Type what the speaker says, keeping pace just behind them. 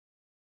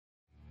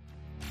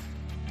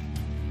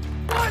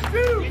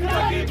1-2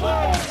 Kentucky Blue.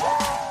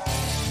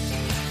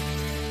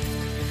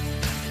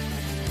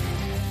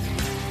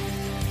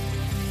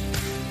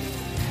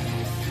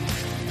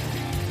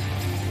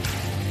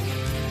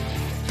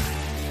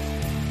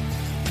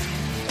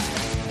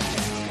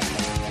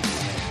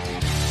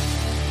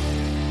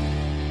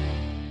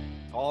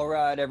 All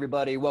right,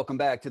 everybody. Welcome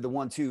back to the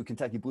 1-2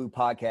 Kentucky Blue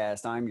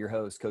podcast. I'm your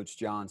host, Coach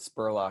John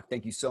Spurlock.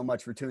 Thank you so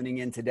much for tuning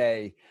in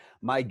today.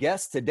 My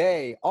guests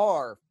today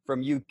are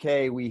from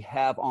UK. We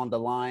have on the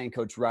line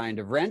Coach Ryan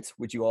DeVrent,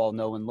 which you all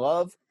know and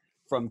love.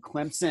 From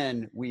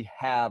Clemson, we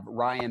have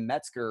Ryan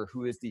Metzger,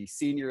 who is the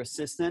senior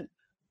assistant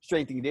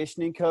strength and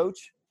conditioning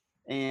coach.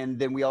 And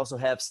then we also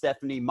have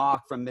Stephanie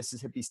Mock from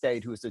Mississippi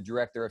State, who is the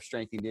director of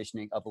strength and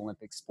conditioning of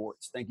Olympic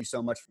Sports. Thank you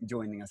so much for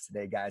joining us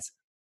today, guys.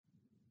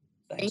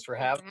 Thanks for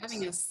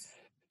having us.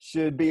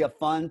 Should be a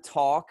fun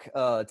talk.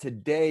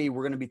 Today,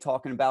 we're going to be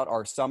talking about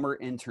our summer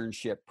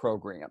internship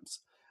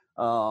programs.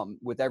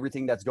 With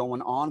everything that's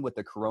going on with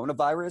the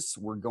coronavirus,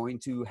 we're going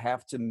to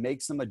have to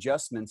make some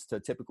adjustments to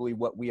typically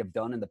what we have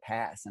done in the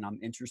past. And I'm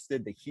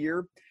interested to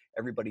hear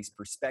everybody's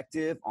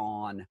perspective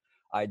on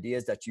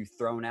ideas that you've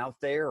thrown out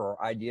there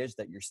or ideas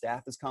that your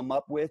staff has come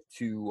up with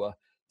to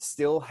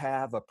still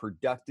have a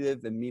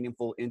productive and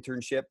meaningful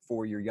internship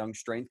for your young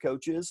strength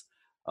coaches.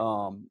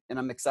 And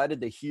I'm excited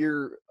to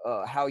hear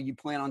how you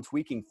plan on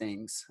tweaking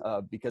things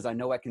because I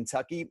know at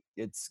Kentucky,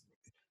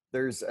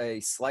 there's a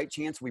slight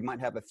chance we might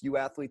have a few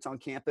athletes on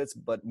campus,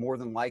 but more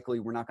than likely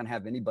we're not going to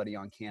have anybody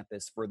on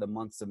campus for the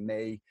months of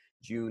May,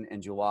 June,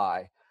 and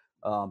July.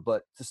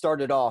 But to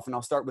start it off, and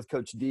I'll start with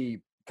Coach D,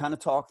 kind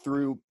of talk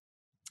through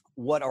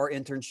what our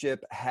internship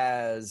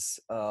has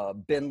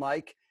been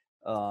like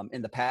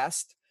in the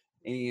past.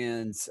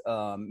 And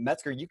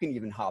Metzger, you can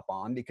even hop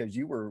on because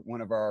you were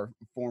one of our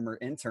former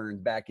interns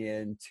back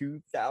in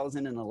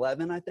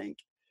 2011, I think.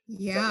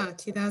 Yeah,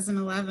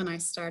 2011 I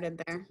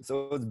started there.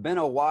 So it's been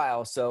a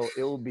while. So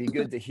it will be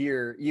good to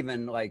hear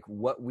even like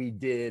what we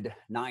did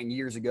 9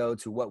 years ago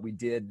to what we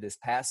did this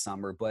past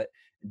summer. But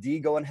D,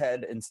 go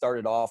ahead and start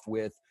it off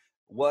with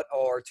what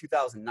our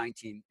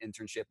 2019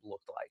 internship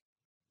looked like.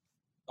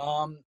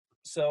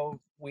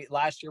 So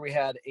last year we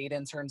had 8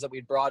 interns that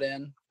we brought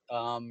in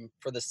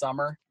for the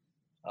summer.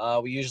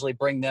 We usually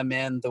bring them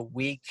in the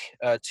week,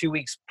 2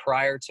 weeks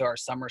prior to our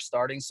summer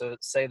starting. So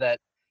say that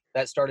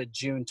started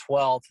June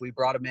 12th. We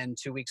brought them in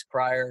 2 weeks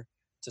prior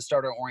to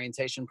start our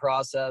orientation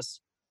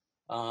process.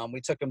 We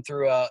took them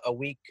through a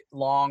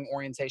week-long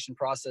orientation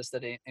process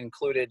that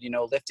included,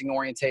 lifting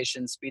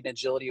orientation, speed and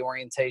agility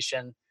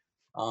orientation,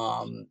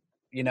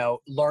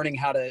 learning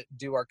how to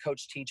do our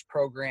coach teach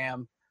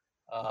program,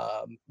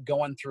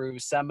 going through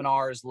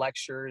seminars,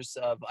 lectures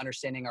of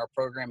understanding our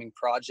programming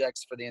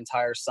projects for the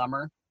entire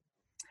summer.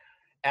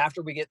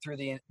 After we get through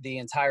the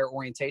entire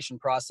orientation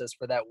process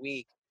for that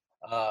week,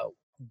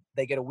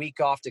 they get a week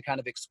off to kind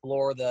of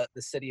explore the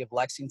city of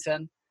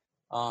Lexington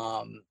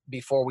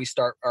before we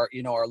start our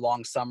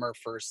long summer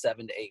for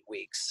 7 to 8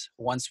 weeks.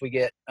 Once we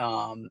get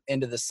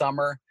into the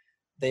summer,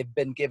 they've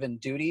been given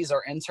duties,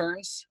 our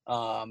interns.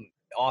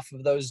 Off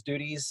of those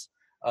duties,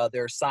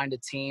 they're assigned to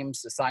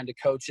teams, assigned to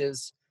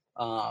coaches.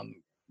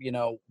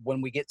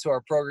 When we get to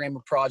our program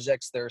of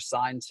projects, they're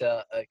assigned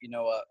to a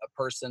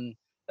person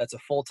that's a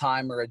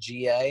full-time or a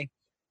GA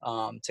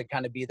to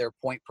kind of be their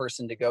point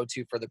person to go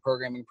to for the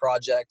programming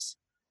projects.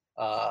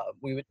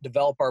 We would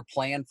develop our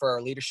plan for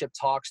our leadership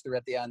talks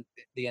throughout the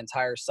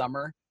entire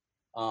summer.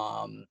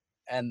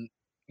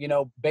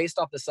 Based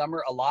off the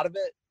summer, a lot of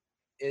it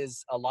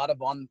is a lot of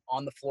on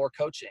the floor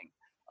coaching.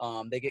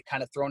 They get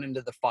kind of thrown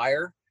into the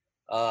fire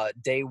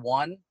day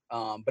one,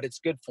 but it's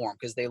good for them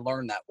because they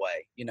learn that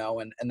way,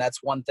 and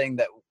that's one thing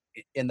that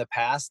in the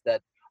past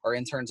that our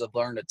interns have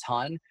learned a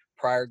ton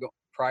prior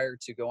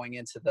to going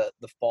into the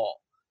fall.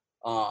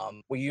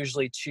 We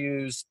usually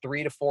choose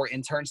 3 to 4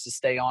 interns to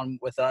stay on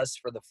with us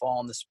for the fall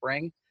and the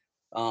spring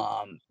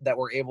that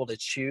we're able to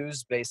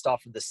choose based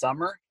off of the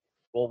summer.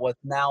 Well, with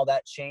now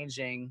that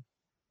changing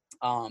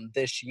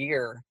this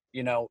year,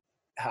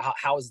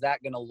 how is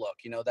that going to look?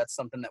 That's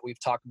something that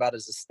we've talked about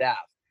as a staff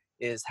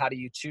is how do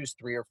you choose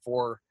 3 or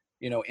 4,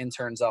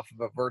 interns off of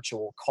a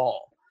virtual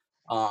call?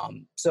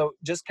 So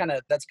just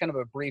that's kind of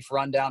a brief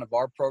rundown of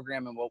our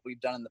program and what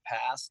we've done in the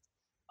past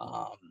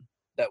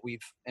that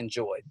we've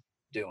enjoyed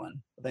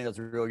doing. I think that's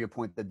a really good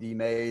point that D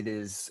made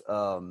is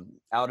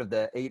out of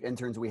the 8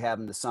 interns we have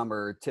in the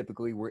summer,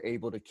 typically we're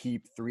able to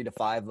keep 3 to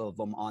 5 of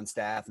them on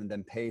staff and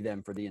then pay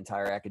them for the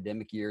entire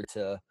academic year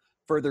to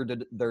further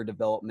their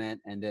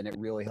development. And then it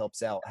really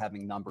helps out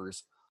having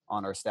numbers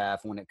on our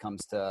staff when it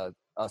comes to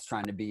us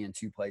trying to be in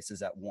 2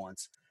 places at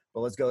once.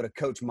 But let's go to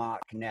Coach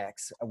Mock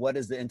next. What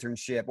is the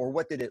internship or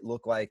what did it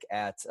look like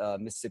at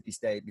Mississippi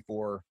State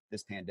before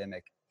this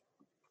pandemic?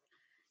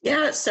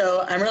 Yeah,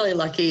 so I'm really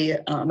lucky.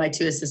 My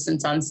 2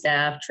 assistants on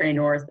staff, Trey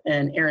North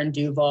and Aaron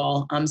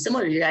Duval.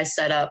 Similar to you guys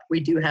set up,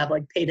 we do have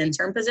like paid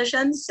intern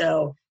positions.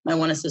 So my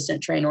 1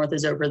 assistant, Trey North,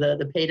 is over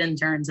the paid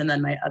interns, and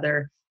then my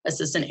other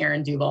assistant,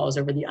 Aaron Duval, is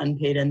over the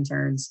unpaid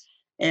interns.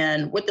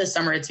 And with the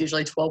summer, it's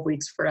usually 12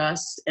 weeks for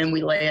us, and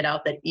we lay it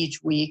out that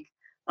each week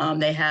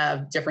They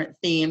have different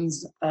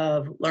themes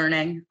of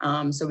learning.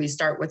 So we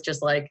start with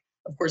just like,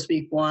 of course,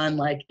 week one,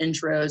 like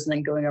intros, and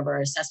then going over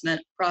our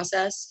assessment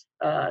process.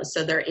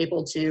 So they're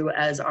able to,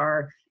 as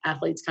our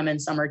athletes come in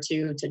summer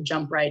two, to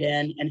jump right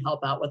in and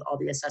help out with all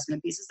the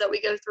assessment pieces that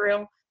we go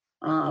through.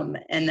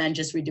 And then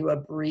just we do a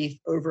brief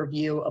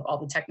overview of all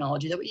the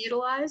technology that we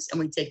utilize, and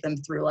we take them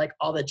through like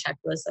all the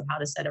checklists of how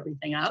to set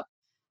everything up.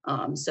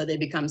 So they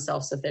become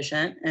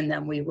self-sufficient, and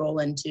then we roll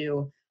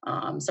into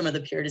some of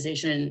the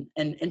periodization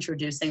and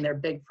introducing their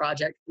big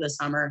project for the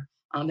summer,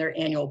 their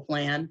annual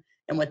plan.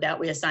 And with that,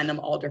 we assign them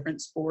all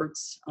different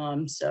sports.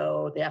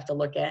 So they have to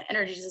look at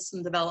energy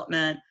system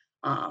development,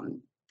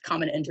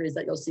 common injuries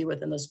that you'll see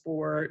within the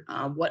sport,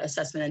 what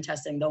assessment and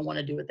testing they'll want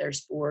to do with their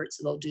sport.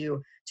 So they'll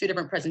do 2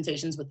 different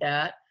presentations with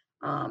that.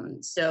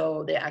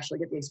 So they actually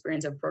get the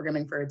experience of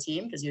programming for a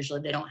team, because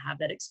usually they don't have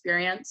that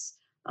experience.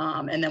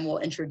 And then we'll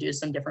introduce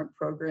some different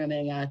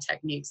programming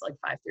techniques like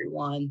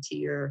 5-3-1,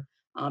 tier,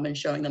 and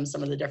showing them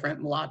some of the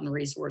different Mladen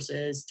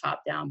resources,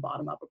 top-down,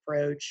 bottom-up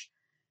approach.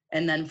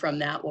 And then from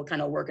that, we'll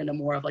kind of work into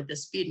more of like the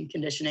speed and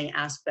conditioning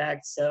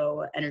aspect.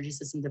 So energy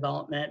system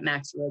development,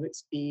 max aerobic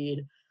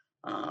speed.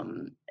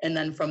 And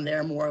then from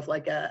there, more of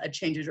like a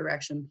change of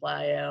direction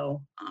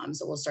plyo.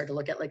 So we'll start to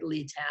look at like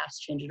lead taps,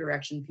 change of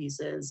direction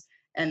pieces.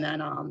 And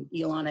then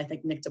Elon, I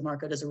think Nick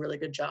DeMarco does a really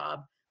good job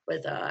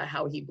with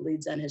how he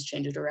bleeds in his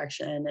change of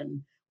direction. And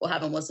we'll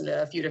have him listen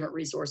to a few different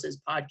resources,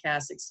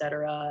 podcasts,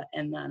 etc.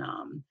 And then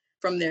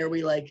from there,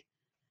 we like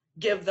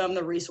give them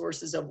the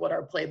resources of what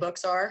our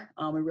playbooks are.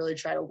 We really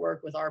try to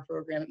work with our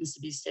program at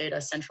Mississippi State,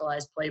 a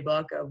centralized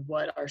playbook of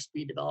what our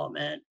speed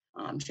development,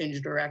 change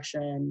of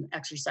direction,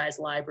 exercise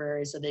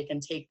library, so they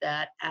can take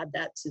that, add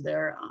that to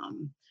their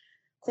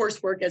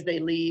coursework as they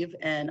leave,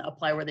 and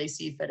apply where they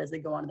see fit as they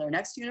go on to their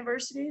next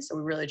university. So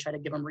we really try to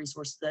give them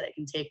resources that they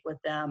can take with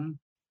them.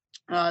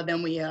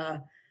 Then we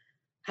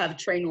have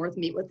Trey North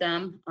meet with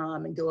them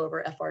and go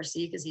over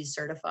FRC because he's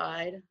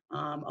certified.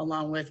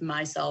 Along with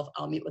myself,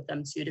 I'll meet with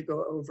them too to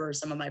go over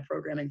some of my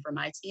programming for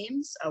my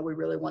teams. We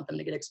really want them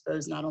to get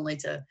exposed not only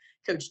to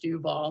Coach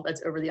Duval,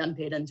 that's over the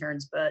unpaid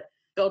interns, but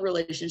build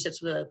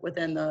relationships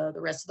within the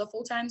rest of the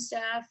full-time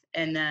staff.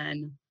 And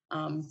then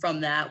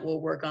from that, we'll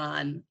work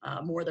on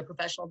more of the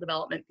professional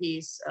development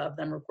piece of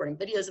them recording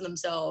videos of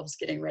themselves,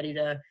 getting ready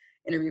to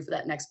interview for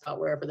that next spot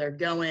wherever they're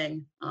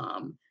going.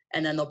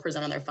 And then they'll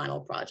present on their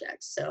final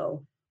projects.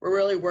 So we're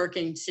really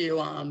working to,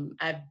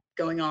 I've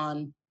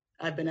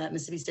been at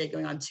Mississippi State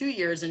going on 2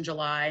 years in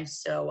July.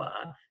 So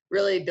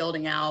really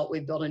building out,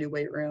 we've built a new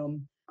weight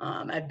room.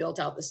 I've built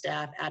out the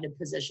staff, added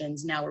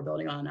positions. Now we're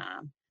building on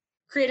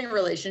creating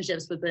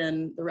relationships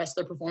within the rest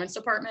of the performance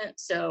department.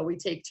 So we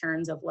take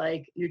turns of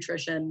like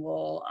nutrition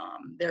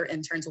their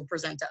interns will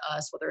present to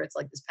us, whether it's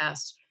like this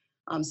past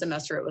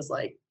semester, it was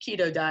like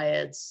keto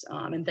diets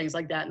and things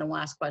like that. And then we'll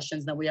ask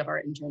questions. Then we have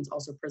our interns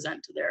also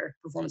present to their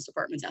performance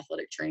department's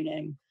athletic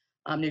training,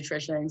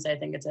 nutrition. So I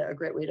think it's a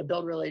great way to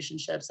build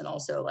relationships and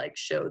also like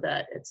show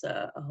that it's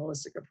a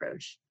holistic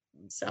approach.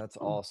 So that's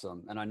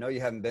awesome. And I know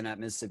you haven't been at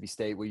Mississippi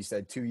State, you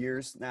said 2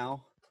 years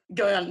now?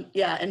 Going on,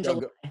 yeah, in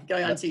July,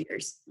 going on 2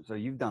 years. So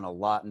you've done a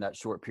lot in that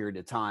short period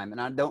of time. And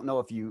I don't know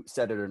if you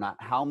said it or not,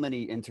 how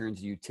many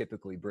interns do you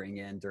typically bring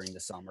in during the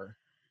summer?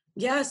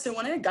 Yeah, so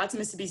when I got to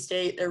Mississippi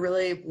State, there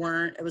really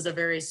weren't, it was a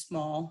very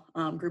small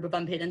group of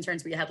unpaid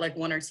interns. We had like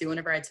 1 or 2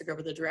 whenever I took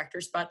over the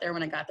director spot there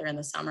when I got there in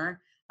the summer.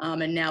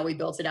 And now we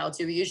built it out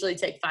to, we usually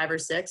take 5 or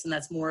 6, and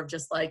that's more of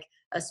just like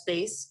a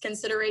space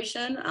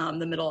consideration,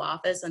 the middle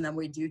office. And then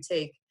we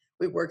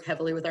work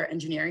heavily with our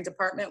engineering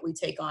department. We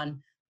take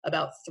on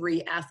about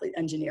 3 athlete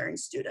engineering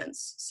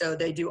students. So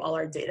they do all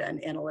our data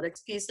and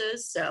analytics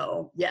pieces.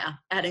 So yeah,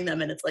 adding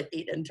them in, it's like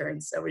 8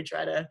 interns. So we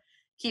try to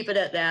keep it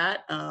at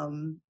that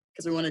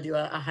because we want to do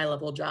a high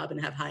level job and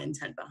have high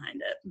intent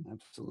behind it.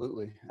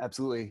 Absolutely.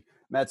 Absolutely.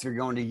 Metzger,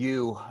 going to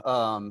you,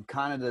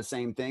 kind of the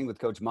same thing with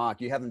Coach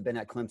Mock. You haven't been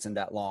at Clemson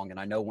that long, and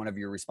I know one of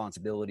your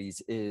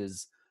responsibilities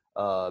is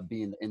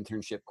being the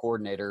internship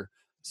coordinator.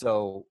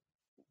 So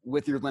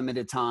with your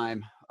limited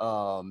time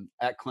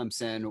at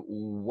Clemson,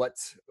 what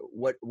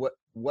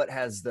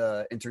has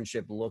the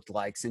internship looked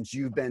like since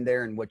you've been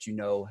there, and what you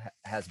know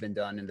has been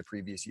done in the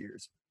previous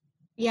years?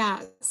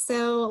 Yeah,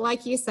 so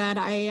like you said,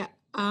 I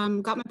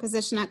got my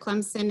position at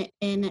Clemson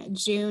in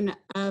June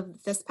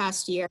of this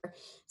past year.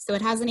 So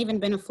it hasn't even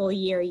been a full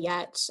year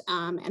yet.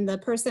 And the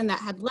person that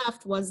had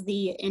left was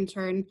the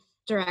intern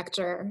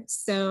director.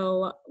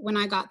 So when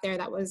I got there,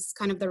 that was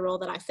kind of the role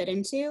that I fit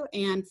into.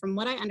 And from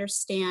what I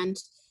understand,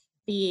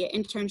 the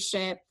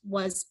internship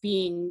was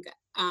being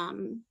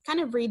kind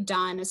of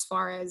redone as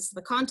far as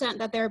the content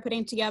that they were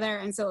putting together.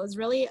 And so it was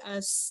really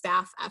a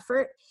staff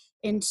effort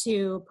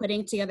into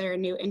putting together a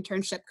new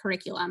internship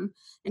curriculum.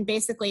 And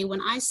basically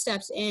when I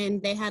stepped in,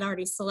 they had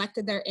already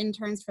selected their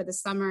interns for the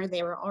summer.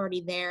 They were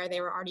already there. They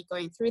were already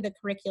going through the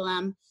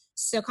curriculum.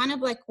 So kind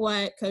of like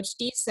what Coach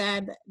D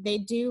said, they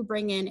do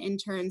bring in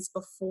interns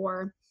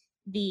before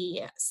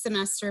the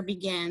semester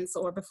begins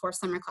or before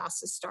summer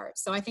classes start.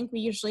 So I think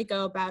we usually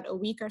go about a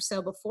week or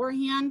so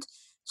beforehand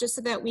just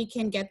so that we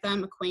can get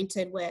them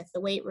acquainted with the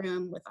weight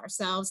room, with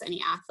ourselves,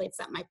 any athletes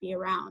that might be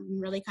around,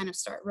 and really kind of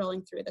start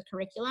rolling through the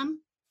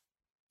curriculum.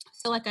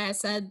 So like I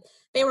said,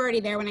 they were already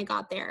there when I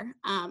got there.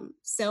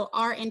 So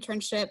our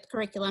internship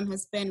curriculum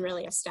has been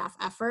really a staff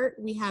effort.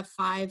 We have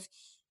 5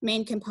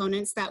 main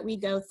components that we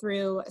go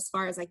through as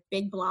far as like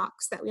big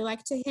blocks that we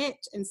like to hit.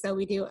 And so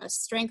we do a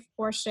strength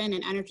portion,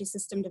 an energy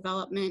system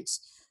development,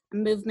 a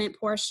movement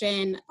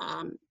portion,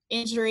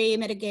 injury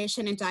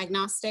mitigation and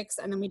diagnostics.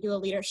 And then we do a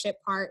leadership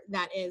part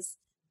that is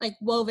like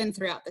woven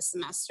throughout the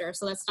semester.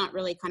 So that's not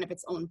really kind of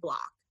its own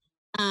block.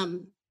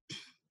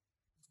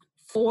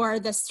 For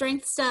the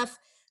strength stuff,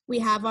 we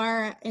have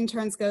our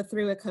interns go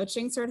through a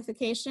coaching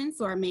certification.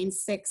 So our main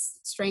 6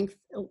 strength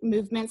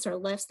movements or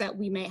lifts that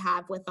we may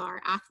have with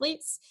our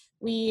athletes,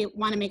 we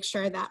want to make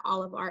sure that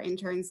all of our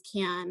interns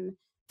can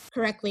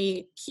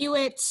correctly cue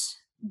it,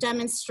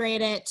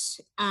 demonstrate it,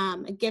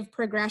 give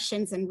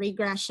progressions and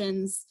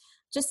regressions,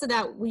 just so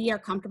that we are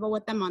comfortable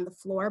with them on the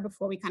floor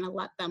before we kind of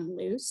let them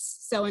loose.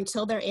 So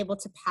until they're able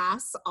to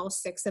pass all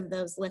 6 of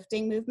those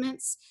lifting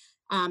movements,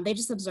 they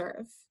just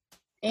observe.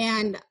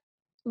 And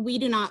we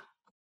do not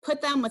put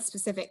them with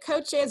specific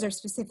coaches or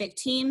specific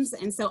teams.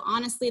 And so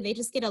honestly, they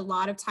just get a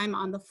lot of time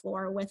on the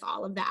floor with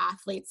all of the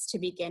athletes to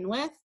begin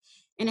with.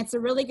 And it's a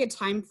really good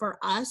time for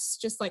us,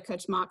 just like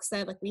Coach Mock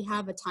said, like we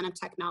have a ton of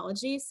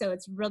technology. So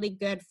it's really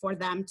good for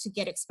them to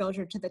get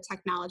exposure to the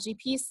technology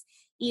piece,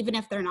 even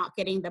if they're not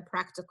getting the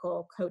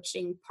practical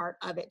coaching part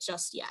of it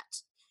just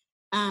yet.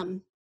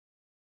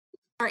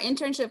 Our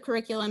internship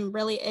curriculum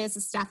really is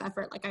a staff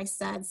effort, like I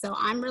said. So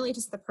I'm really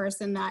just the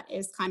person that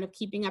is kind of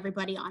keeping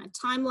everybody on a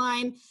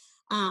timeline,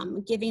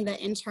 giving the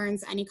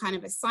interns any kind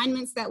of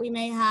assignments that we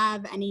may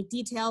have, any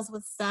details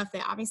with stuff.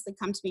 They obviously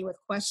come to me with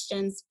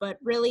questions, but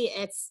really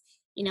it's,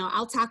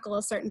 I'll tackle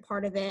a certain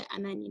part of it.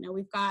 And then,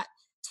 we've got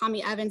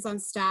Tommy Evans on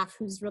staff,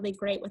 who's really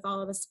great with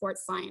all of the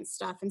sports science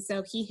stuff. And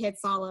so he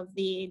hits all of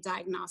the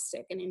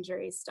diagnostic and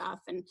injury stuff.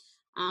 And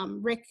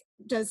Rick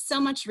does so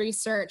much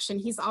research, and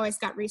he's always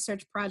got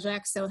research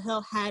projects. So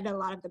he'll head a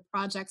lot of the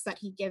projects that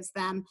he gives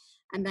them.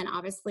 And then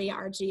obviously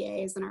our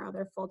GAs and our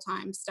other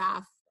full-time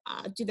staff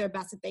do their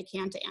best if they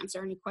can to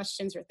answer any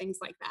questions or things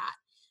like that.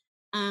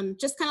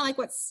 Just kind of like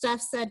what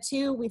Steph said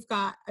too, we've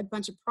got a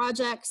bunch of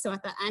projects. So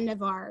at the end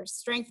of our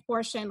strength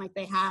portion, like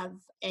they have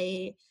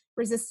a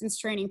resistance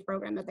training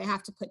program that they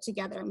have to put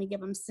together, and we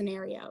give them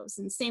scenarios.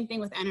 And same thing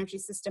with energy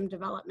system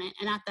development.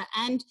 And at the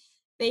end,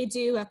 they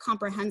do a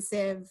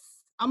comprehensive,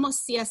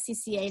 almost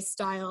CSCCA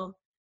style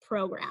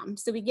program.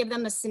 So we give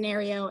them a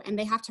scenario and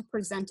they have to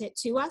present it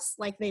to us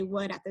like they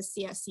would at the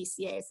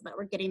CSCCA, so that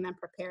we're getting them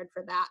prepared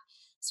for that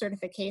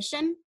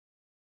certification.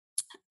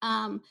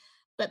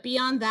 But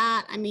beyond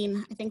that, I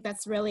think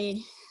that's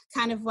really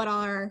kind of what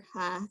our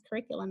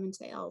curriculum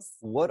entails.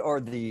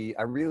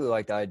 I really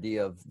like the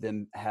idea of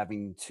them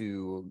having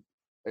to,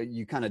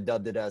 you kind of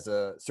dubbed it as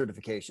a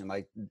certification,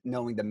 like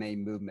knowing the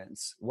main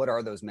movements. What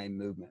are those main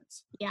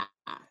movements? Yeah,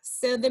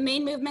 so the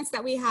main movements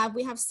that we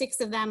have 6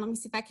 of them. Let me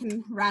see if I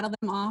can rattle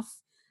them off.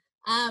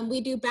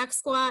 We do back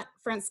squat,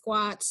 front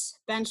squat,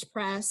 bench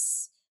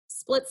press,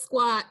 split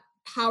squat,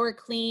 power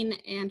clean,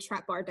 and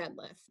trap bar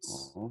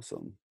deadlift.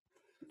 Awesome.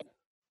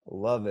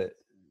 Love it.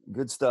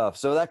 Good stuff.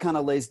 So that kind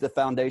of lays the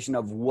foundation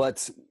of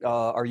what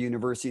our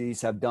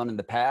universities have done in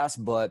the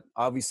past, but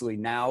obviously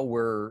now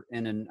we're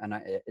in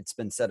it's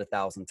been said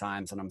 1,000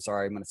 times, and I'm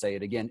sorry, I'm going to say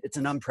it again. It's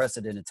an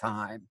unprecedented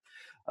time.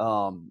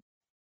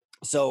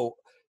 So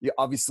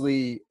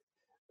obviously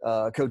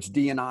Coach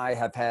D and I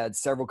have had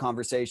several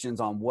conversations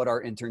on what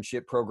our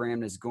internship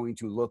program is going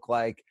to look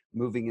like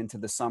moving into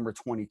the summer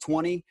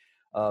 2020.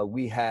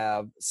 We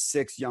have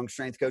 6 young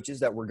strength coaches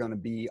that we're going to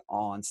be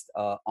on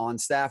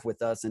staff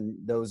with us. And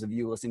those of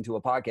you listening to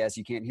a podcast,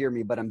 you can't hear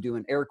me, but I'm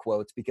doing air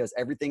quotes because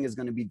everything is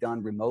going to be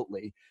done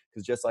remotely.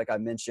 Because just like I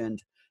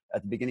mentioned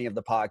at the beginning of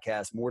the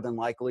podcast, more than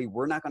likely,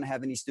 we're not going to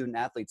have any student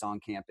athletes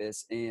on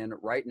campus. And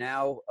right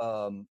now,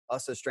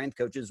 us as strength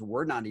coaches,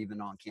 we're not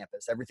even on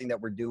campus. Everything that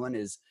we're doing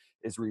is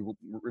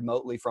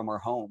remotely from our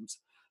homes.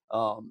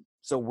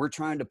 So we're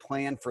trying to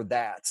plan for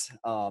that.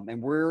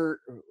 And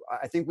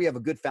I think we have a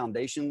good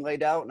foundation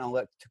laid out, and I'll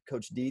let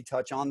Coach D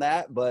touch on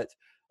that. But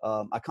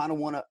I kind of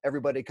want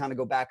everybody kind of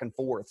go back and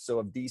forth. So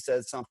if D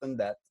says something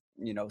that,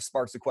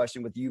 sparks a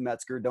question with you,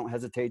 Metzger, don't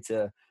hesitate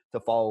to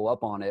follow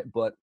up on it.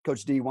 But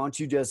Coach D, why don't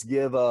you just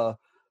give a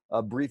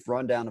brief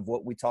rundown of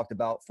what we talked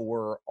about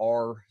for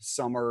our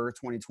summer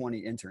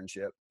 2020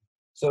 internship?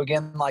 So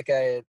again, like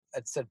I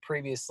had said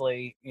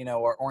previously,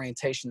 our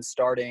orientation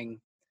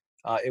starting,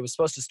 it was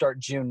supposed to start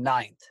June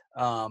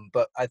 9th.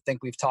 But I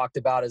think we've talked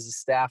about as a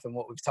staff, and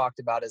what we've talked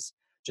about is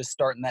just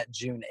starting that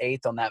June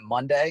 8th on that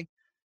Monday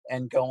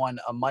and going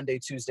a Monday,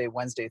 Tuesday,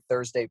 Wednesday,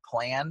 Thursday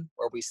plan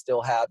where we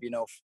still have,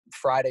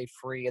 Friday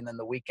free and then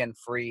the weekend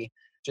free,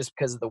 just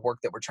because of the work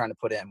that we're trying to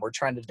put in. We're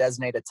trying to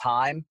designate a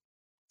time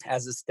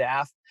as a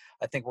staff.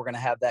 I think we're going to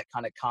have that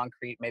kind of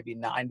concrete, maybe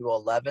 9 to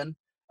 11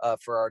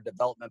 for our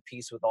development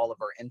piece with all of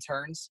our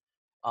interns.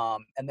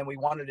 And then we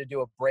wanted to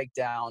do a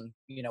breakdown,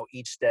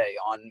 each day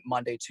on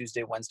Monday,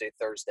 Tuesday, Wednesday,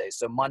 Thursday.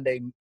 So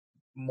Monday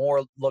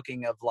more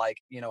looking of like,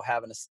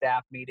 having a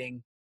staff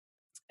meeting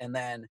and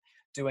then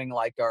doing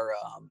like our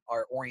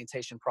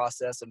orientation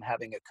process and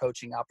having a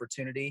coaching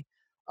opportunity.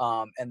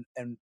 And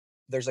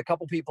there's a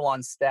couple people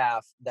on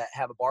staff that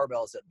have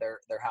barbells at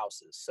their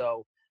houses.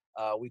 So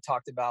we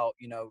talked about,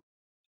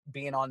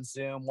 being on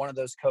Zoom, one of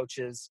those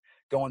coaches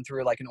going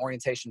through like an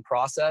orientation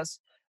process.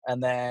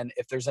 And then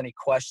if there's any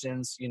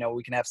questions,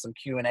 we can have some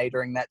Q&A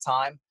during that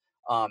time.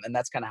 And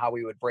that's kind of how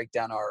we would break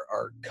down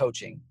our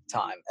coaching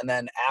time. And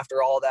then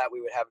after all that,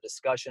 we would have a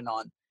discussion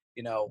on,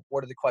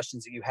 what are the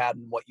questions that you had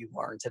and what you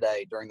learned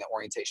today during the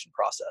orientation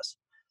process.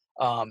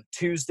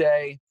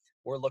 Tuesday,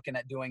 we're looking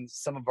at doing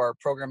some of our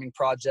programming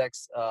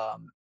projects.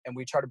 And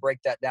we try to break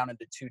that down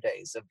into 2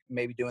 days of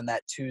maybe doing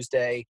that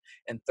Tuesday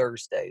and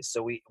Thursday.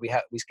 So we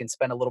can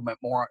spend a little bit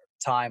more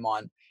time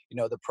on,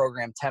 the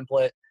program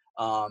template,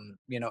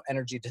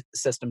 energy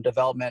system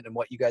development and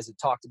what you guys had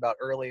talked about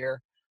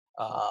earlier.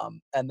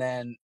 And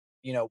then,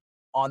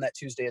 on that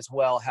Tuesday as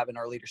well, having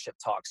our leadership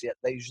talks. Yet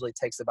they usually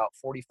takes about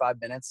 45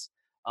 minutes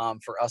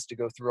for us to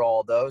go through all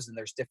of those. And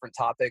there's different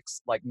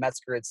topics, like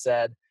Metzger had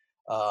said.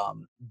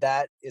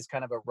 That is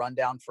kind of a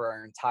rundown for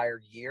our entire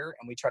year,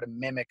 and we try to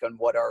mimic on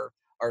what our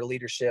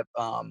leadership,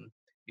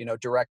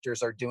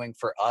 directors are doing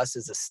for us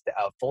as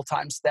a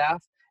full-time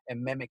staff,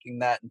 and mimicking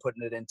that and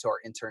putting it into our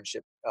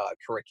internship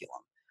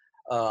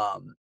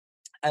curriculum.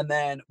 And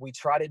then we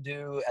try to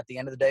do at the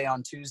end of the day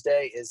on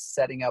Tuesday is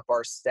setting up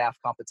our staff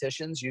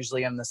competitions.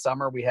 Usually in the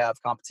summer, we have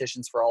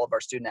competitions for all of our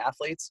student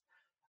athletes.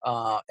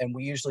 And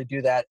we usually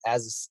do that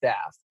as a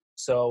staff.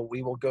 So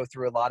we will go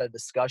through a lot of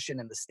discussion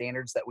and the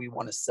standards that we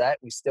want to set.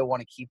 We still want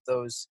to keep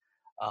those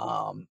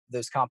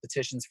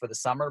competitions for the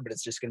summer, but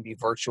it's just going to be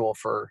virtual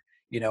for,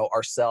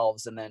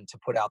 ourselves, and then to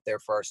put out there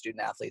for our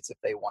student athletes if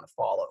they want to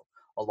follow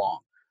along.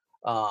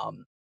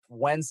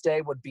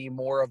 Wednesday would be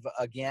more of,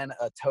 again,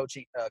 a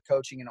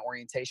coaching and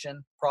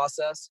orientation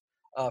process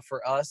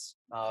for us.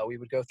 We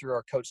would go through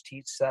our coach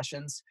teach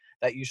sessions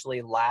that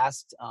usually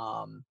last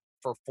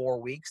for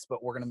 4 weeks,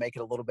 but we're going to make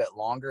it a little bit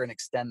longer and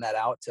extend that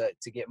out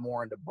to get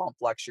more into bump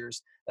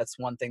lectures. That's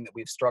one thing that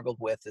we've struggled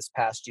with this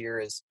past year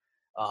is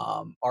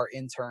our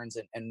interns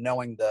and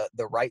knowing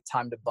the right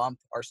time to bump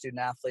our student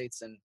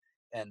athletes and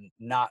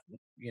not,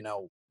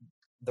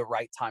 the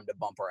right time to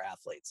bump our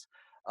athletes.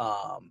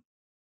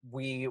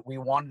 We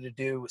wanted to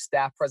do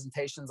staff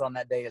presentations on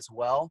that day as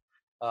well.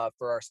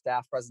 For our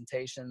staff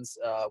presentations,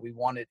 we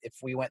wanted, if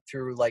we went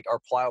through like our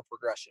plyo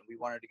progression, we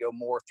wanted to go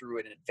more through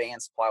an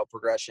advanced plyo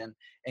progression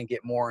and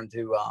get more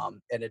into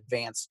an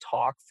advanced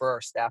talk for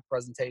our staff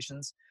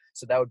presentations.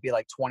 So that would be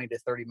like 20 to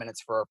 30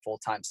 minutes for our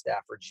full-time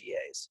staff or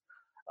GAs.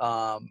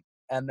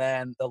 And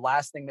then the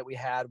last thing that we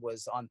had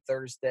was on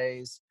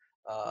Thursdays,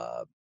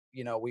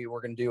 we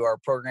were going to do our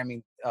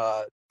programming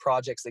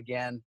projects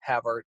again,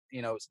 have our,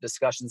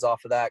 discussions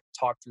off of that,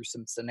 talk through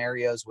some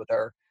scenarios with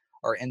our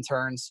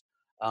interns,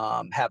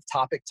 have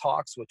topic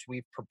talks, which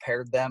we've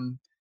prepared them,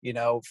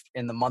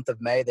 in the month of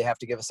May. They have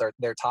to give us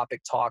their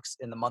topic talks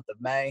in the month of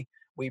May.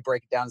 We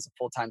break it down as a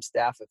full-time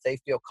staff. If they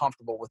feel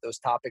comfortable with those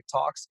topic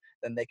talks,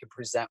 then they can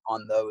present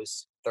on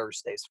those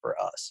Thursdays for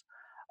us.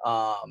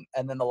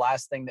 And then the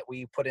last thing that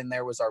we put in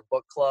there was our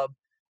book club,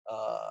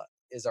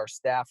 is our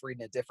staff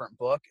reading a different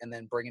book and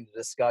then bringing the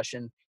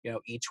discussion,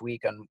 each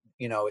week on,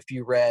 if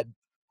you read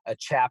a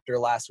chapter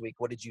last week,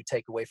 what did you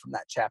take away from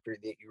that chapter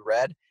that you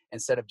read?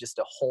 Instead of just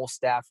a whole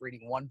staff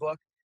reading one book,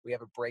 we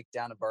have a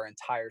breakdown of our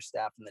entire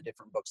staff and the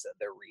different books that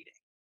they're reading.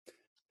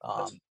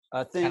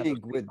 I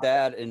think with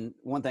that, and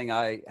one thing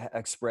I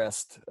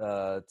expressed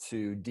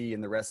to Dee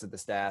and the rest of the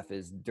staff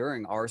is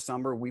during our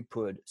summer, we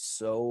put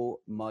so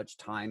much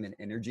time and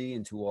energy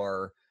into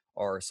our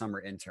summer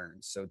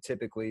interns. So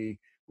typically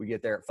we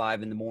get there at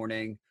 5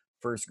 a.m.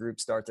 First group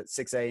starts at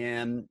 6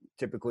 a.m.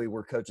 Typically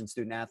we're coaching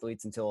student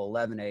athletes until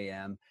 11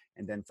 a.m.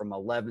 And then from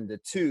 11 to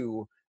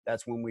 2,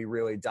 that's when we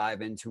really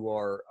dive into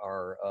our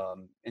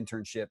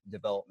internship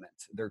development,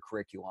 their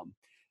curriculum.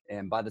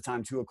 And by the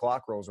time 2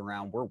 o'clock rolls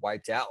around, we're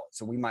wiped out.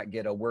 So we might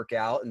get a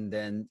workout and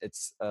then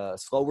it's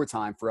slower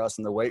time for us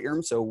in the weight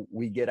room. So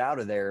we get out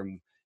of there. And,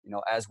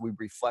 as we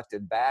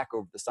reflected back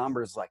over the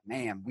summer, it's like,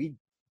 man, we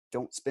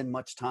don't spend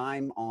much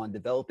time on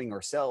developing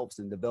ourselves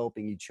and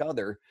developing each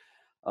other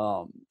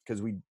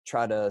because we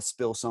try to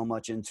spill so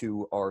much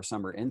into our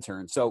summer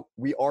interns. So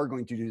we are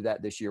going to do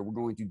that this year. We're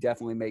going to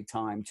definitely make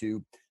time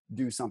to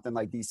do something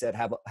like Dee said,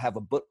 have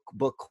a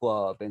book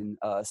club and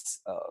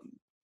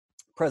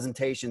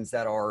presentations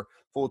that our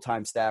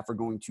full-time staff are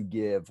going to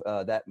give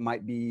that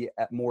might be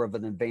at more of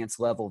an advanced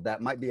level,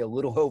 that might be a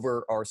little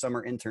over our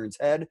summer interns'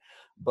 head,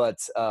 but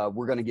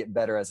we're going to get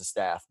better as a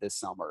staff this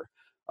summer.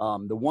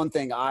 The one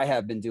thing I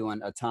have been doing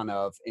a ton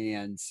of,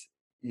 and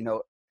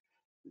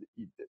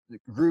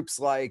groups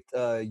like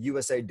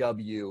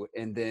USAW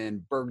and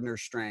then Bergner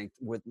Strength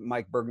with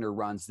Mike Bergner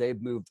runs,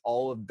 they've moved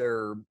all of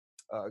their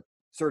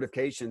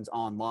certifications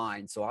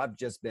online. So I've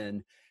just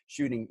been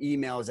shooting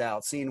emails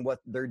out, seeing what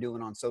they're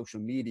doing on social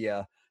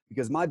media,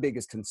 because my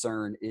biggest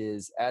concern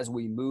is as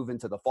we move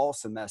into the fall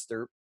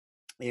semester,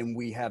 and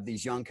we have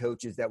these young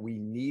coaches that we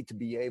need to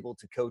be able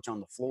to coach on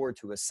the floor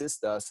to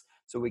assist us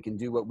so we can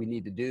do what we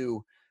need to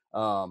do.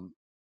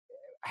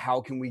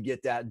 How can we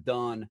get that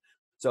done?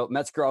 So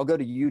Metzger, I'll go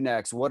to you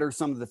next. What are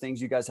some of the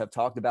things you guys have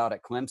talked about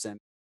at Clemson?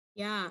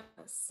 Yeah,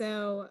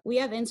 so we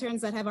have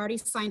interns that have already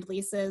signed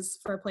leases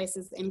for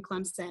places in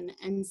Clemson.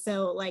 And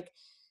so like,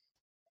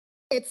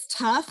 it's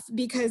tough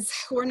because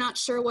we're not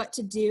sure what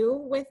to do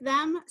with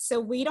them.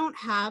 So we don't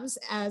have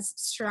as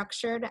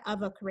structured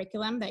of a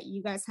curriculum that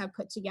you guys have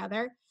put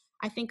together.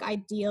 I think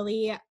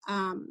ideally,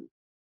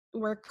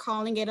 we're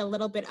calling it a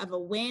little bit of a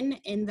win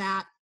in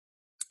that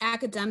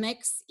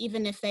academics,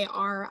 even if they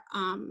are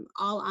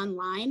all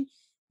online,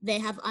 they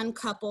have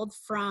uncoupled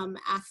from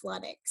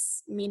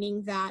athletics,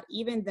 meaning that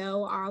even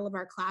though all of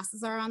our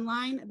classes are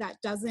online, that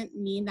doesn't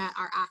mean that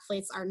our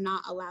athletes are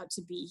not allowed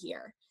to be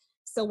here.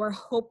 So we're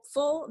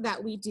hopeful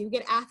that we do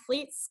get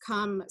athletes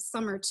come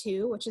summer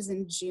 2, which is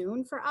in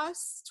June for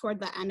us,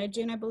 toward the end of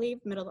June, I believe,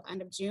 middle to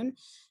end of June.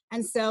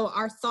 And so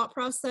our thought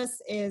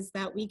process is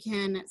that we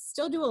can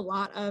still do a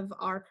lot of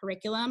our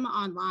curriculum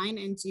online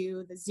and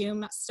do the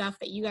Zoom stuff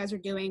that you guys are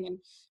doing and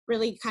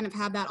really kind of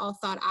have that all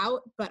thought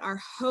out. But our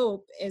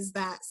hope is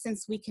that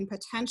since we can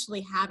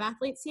potentially have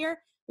athletes here,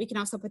 we can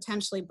also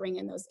potentially bring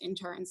in those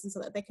interns, and so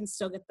that they can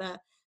still get the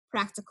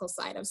practical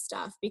side of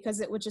stuff,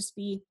 because it would just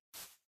be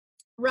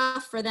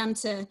rough for them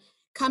to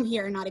come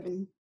here and not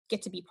even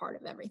get to be part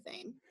of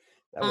everything.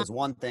 That was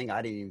one thing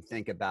I didn't even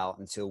think about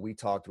until we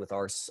talked with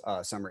our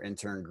summer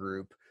intern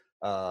group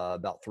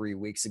about 3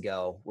 weeks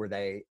ago,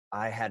 where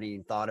I hadn't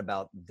even thought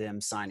about them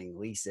signing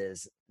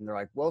leases. And they're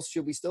like, well,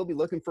 should we still be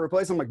looking for a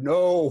place? I'm like,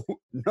 no,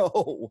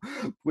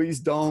 please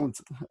don't.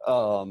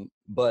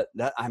 But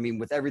that, I mean,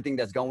 with everything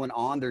that's going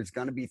on, there's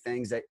going to be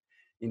things that,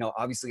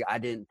 obviously I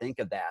didn't think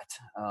of that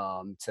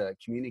to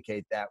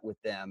communicate that with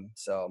them.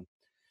 So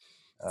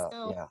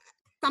yeah.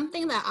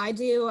 Something that I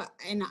do,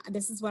 and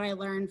this is what I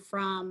learned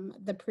from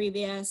the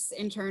previous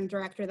intern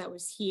director that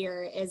was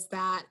here, is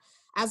that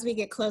as we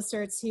get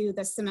closer to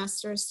the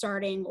semester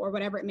starting or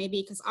whatever it may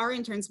be, because our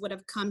interns would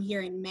have come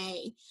here in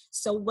May.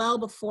 So well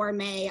before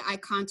May, I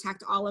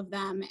contact all of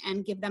them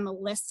and give them a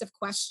list of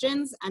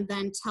questions and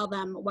then tell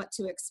them what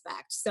to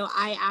expect. So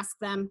I ask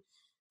them,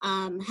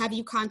 have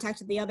you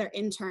contacted the other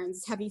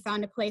interns? Have you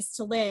found a place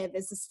to live?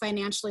 Is this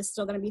financially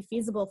still going to be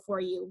feasible for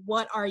you?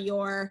 What are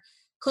your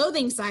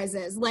clothing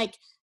sizes? Like,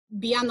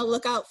 be on the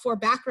lookout for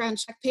background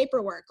check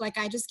paperwork. Like,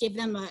 I just give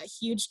them a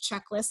huge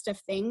checklist of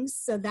things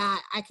so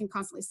that I can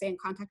constantly stay in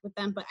contact with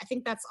them. But I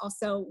think that's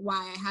also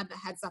why I had the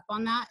heads up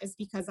on that, is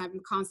because I'm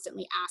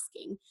constantly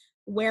asking,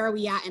 where are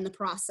we at in the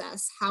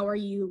process? How are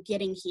you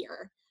getting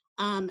here?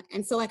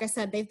 And so, like I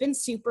said, they've been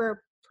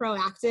super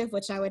proactive,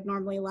 which I would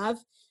normally love,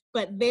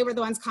 but they were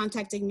the ones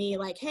contacting me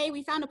like, hey,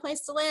 we found a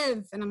place to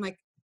live. And I'm like,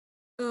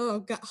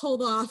 oh God,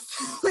 hold off.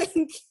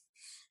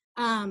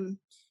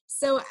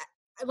 So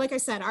like I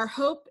said, our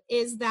hope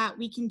is that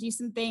we can do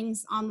some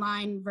things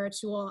online,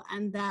 virtual,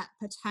 and that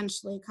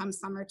potentially come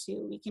summer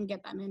 2, we can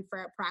get them in for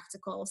a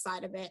practical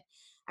side of it.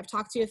 I've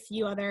talked to a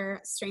few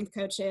other strength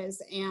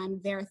coaches,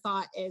 and their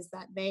thought is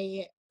that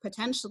they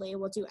potentially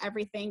will do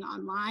everything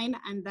online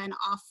and then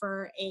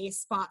offer a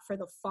spot for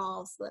the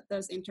fall so that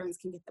those interns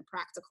can get the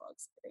practical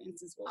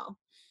experience as well.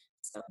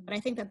 So, but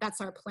I think that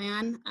that's our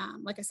plan.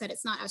 Like I said,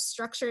 it's not as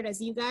structured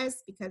as you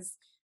guys, because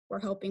we're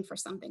hoping for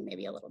something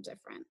maybe a little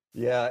different.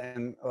 Yeah.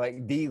 And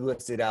like Dee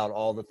listed out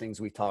all the things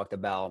we talked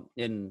about,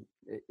 and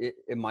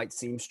it might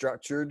seem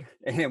structured,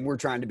 and we're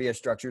trying to be as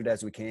structured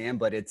as we can,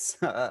 but it's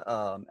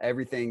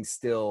everything's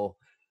still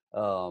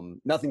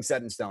nothing's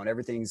set in stone.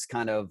 Everything's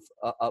kind of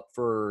up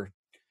for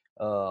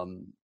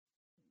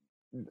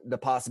the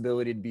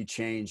possibility to be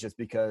changed, just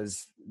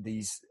because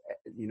these,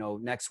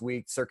 next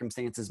week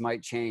circumstances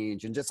might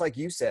change. And just like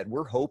you said,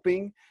 we're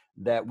hoping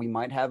that we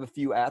might have a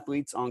few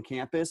athletes on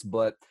campus,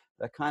 but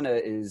that kind of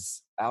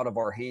is out of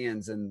our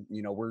hands, and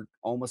we're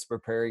almost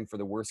preparing for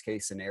the worst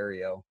case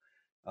scenario.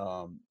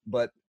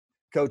 But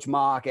Coach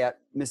Mock at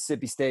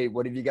Mississippi State,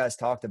 what have you guys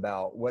talked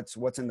about?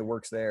 What's in the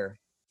works there?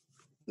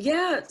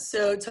 Yeah,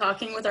 so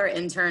talking with our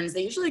interns,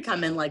 they usually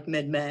come in like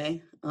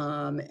mid-May,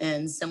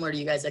 and similar to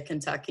you guys at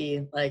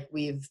Kentucky, like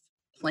we've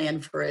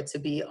planned for it to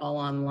be all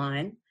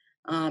online.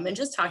 And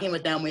just talking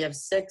with them, we have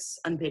 6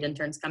 unpaid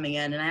interns coming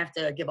in, and I have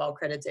to give all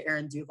credit to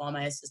Erin Duval,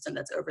 my assistant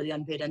that's over the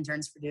unpaid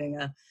interns, for doing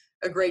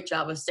a great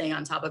job of staying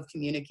on top of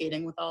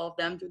communicating with all of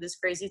them through this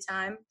crazy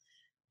time.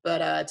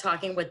 But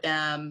talking with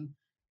them,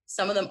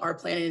 some of them are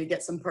planning to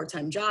get some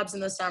part-time jobs in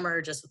the summer,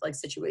 just with like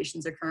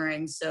situations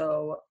occurring.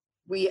 So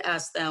we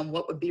asked them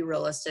what would be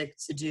realistic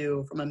to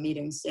do from a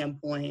meeting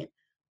standpoint,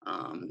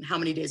 how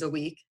many days a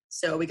week.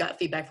 So we got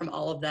feedback from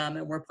all of them,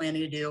 and we're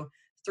planning to do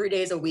 3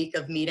 days a week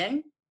of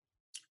meeting.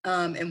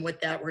 And with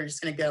that, we're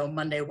just going to go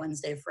Monday,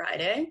 Wednesday,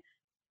 Friday.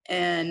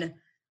 And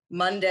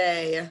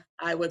Monday,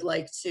 I was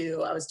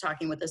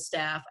talking with the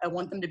staff, I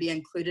want them to be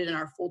included in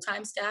our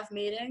full-time staff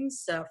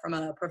meetings, so from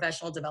a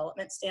professional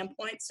development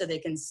standpoint, so they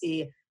can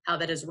see how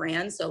that is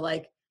ran. So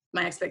like,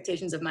 my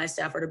expectations of my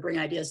staff are to bring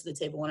ideas to the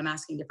table when I'm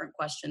asking different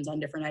questions on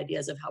different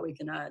ideas of how we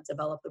can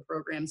develop the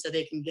program, so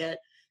they can get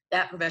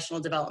that professional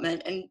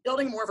development and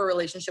building more of a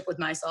relationship with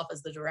myself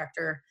as the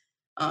director.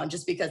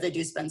 Just because they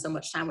do spend so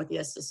much time with the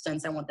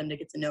assistants, I want them to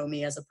get to know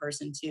me as a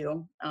person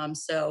too.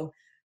 So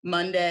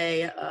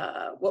Monday,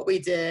 what we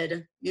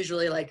did,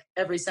 usually like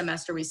every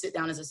semester, we sit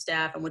down as a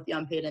staff and with the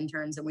unpaid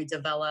interns and we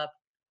develop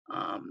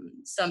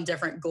some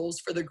different goals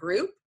for the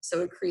group.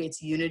 So it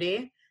creates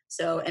unity.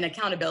 So, and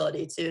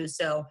accountability too.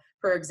 So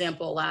for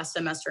example, last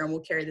semester, and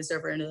we'll carry this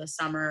over into the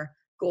summer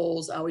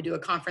goals, we do a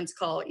conference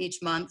call each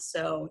month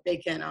so they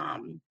can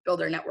build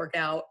their network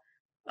out.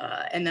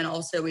 And then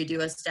also we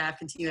do a staff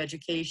continuing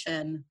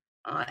education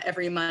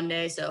every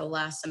Monday. So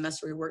last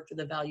semester we worked through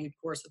the valued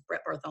course with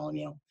Brett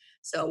Bartholomew.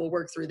 So we'll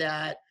work through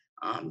that,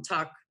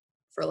 talk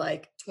for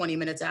like 20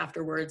 minutes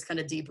afterwards, kind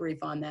of debrief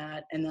on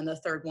that. And then the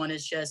third one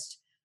is just,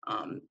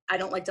 I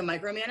don't like to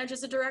micromanage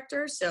as a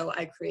director. So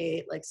I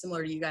create, like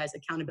similar to you guys,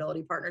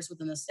 accountability partners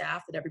within the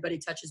staff that everybody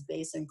touches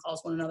base and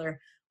calls one another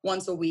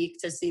once a week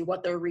to see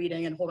what they're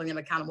reading and holding them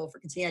accountable for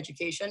continuing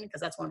education, because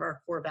that's one of our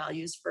core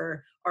values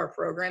for our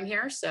program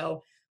here.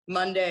 So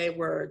Monday,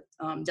 we're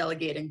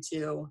delegating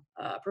to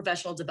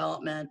professional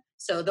development.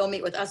 So they'll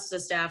meet with us as a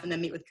staff and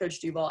then meet with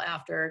Coach Duval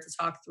after to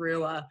talk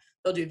through,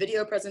 they'll do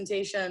video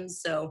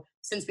presentations. So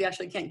since we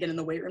actually can't get in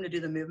the weight room to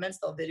do the movements,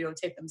 they'll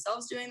videotape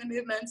themselves doing the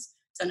movements,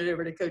 send it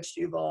over to Coach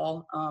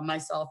Duval,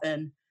 myself,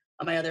 and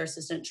my other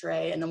assistant,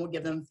 Trey, and then we'll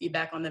give them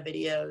feedback on the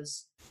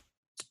videos.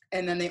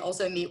 And then they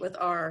also meet with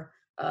our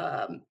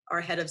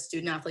head of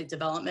student athlete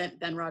development,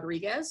 Ben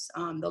Rodriguez.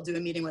 They'll do a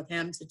meeting with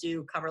him to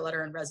do cover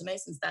letter and resume,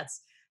 since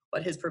that's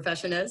what his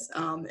profession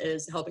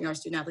is helping our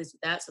student athletes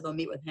with that. So they'll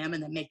meet with him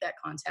and then make that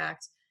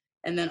contact.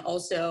 And then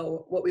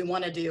also what we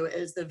want to do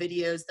is the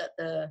videos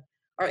that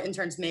our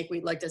interns make,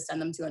 we'd like to send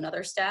them to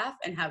another staff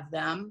and have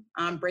them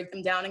break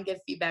them down and give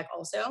feedback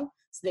also,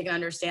 so they can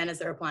understand as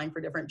they're applying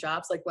for different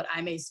jobs, like what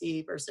I may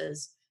see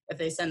versus if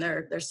they send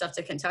their stuff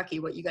to Kentucky,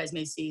 what you guys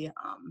may see,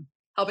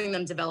 helping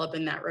them develop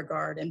in that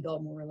regard and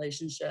build more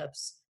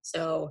relationships.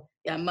 So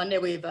yeah, Monday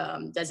we've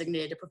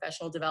designated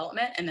professional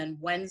development. And then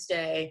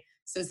Wednesday,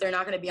 since they're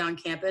not going to be on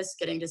campus,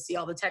 getting to see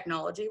all the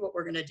technology, what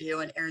we're going to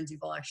do. And Aaron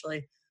Duval,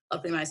 actually,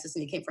 luckily my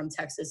assistant, he came from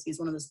Texas. He's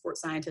one of the sports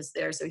scientists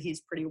there. So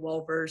he's pretty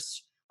well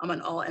versed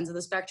on all ends of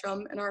the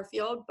spectrum in our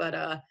field. But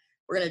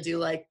we're going to do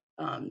like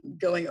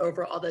going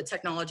over all the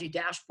technology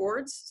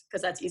dashboards,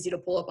 because that's easy to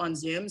pull up on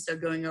Zoom. So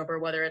going over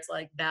whether it's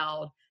like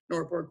VALD,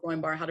 NordBord,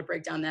 groin bar, how to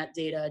break down that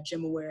data,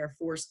 GymAware,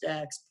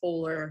 ForceDex,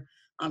 Polar,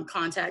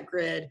 Contact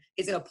Grid.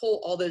 He's going to pull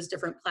all those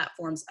different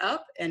platforms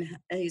up, and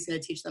he's going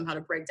to teach them how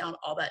to break down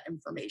all that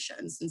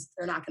information, since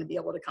they're not going to be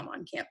able to come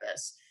on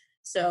campus.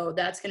 So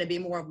that's going to be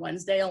more of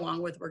Wednesday,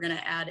 along with we're going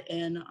to add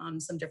in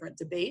some different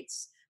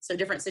debates. So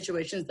different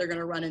situations they're going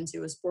to run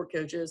into as sport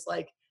coaches,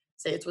 like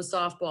say it's with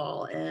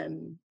softball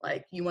and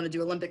like you want to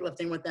do Olympic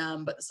lifting with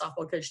them, but the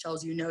softball coach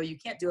tells you, no, you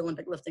can't do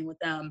Olympic lifting with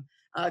them.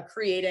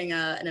 Creating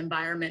an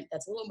environment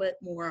that's a little bit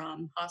more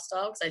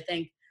hostile, because I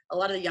think a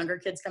lot of the younger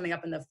kids coming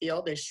up in the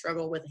field, they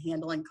struggle with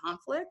handling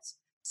conflict.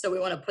 So we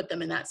want to put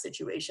them in that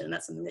situation. And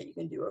that's something that you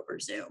can do over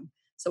Zoom.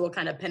 So we'll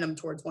kind of pin them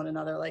towards one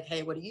another, like,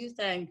 hey, what do you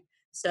think?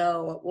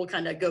 So we'll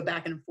kind of go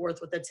back and forth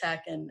with the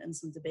tech and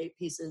some debate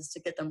pieces to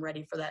get them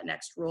ready for that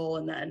next role.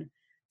 And then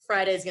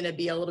Friday is going to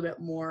be a little bit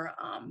more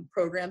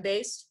program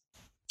based.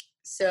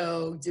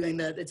 So doing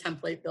the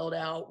template build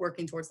out,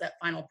 working towards that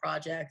final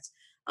project,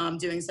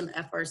 doing some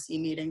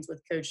FRC meetings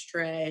with Coach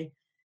Trey.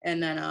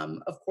 And then,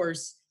 of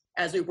course,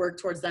 as we work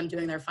towards them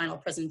doing their final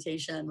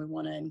presentation, we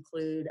want to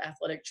include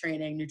athletic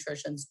training,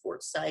 nutrition,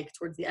 sports psych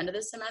towards the end of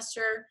the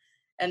semester.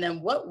 And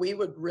then what we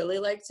would really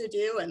like to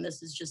do, and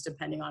this is just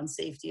depending on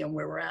safety and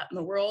where we're at in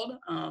the world,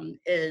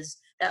 is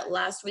that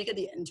last week of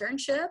the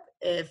internship,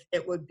 if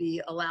it would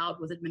be allowed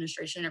with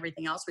administration and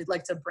everything else, we'd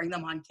like to bring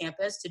them on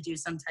campus to do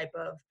some type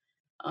of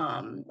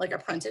like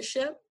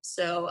apprenticeship.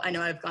 So I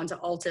know I've gone to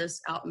Altus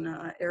out in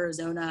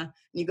Arizona,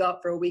 and you go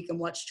out for a week and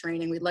watch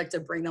training. We'd like to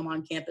bring them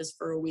on campus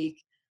for a week,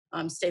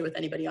 stay with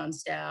anybody on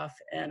staff,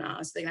 and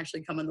so they can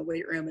actually come in the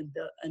weight room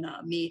and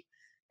meet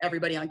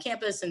everybody on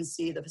campus and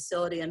see the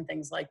facility and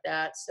things like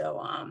that.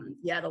 So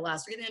yeah, the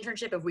last week of the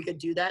internship, if we could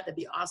do that, that'd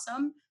be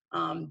awesome.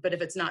 But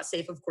if it's not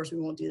safe, of course, we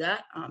won't do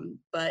that.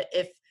 But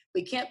if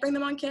we can't bring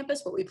them on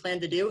campus, what we plan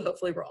to do,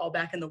 hopefully we're all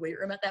back in the weight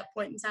room at that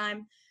point in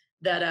time,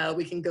 that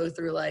we can go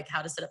through like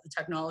how to set up the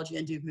technology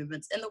and do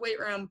movements in the weight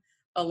room,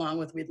 along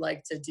with we'd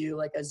like to do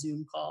like a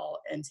Zoom call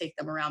and take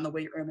them around the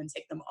weight room and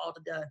take them all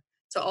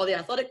to all the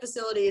athletic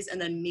facilities, and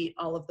then meet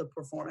all of the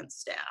performance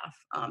staff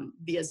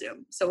via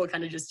Zoom. So we'll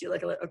kind of just do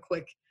like a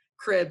quick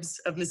cribs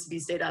of Mississippi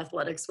State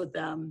athletics with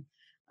them,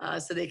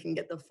 so they can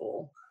get the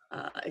full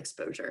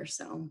exposure.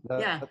 So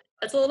yeah,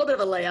 that's a little bit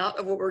of a layout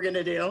of what we're going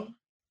to do.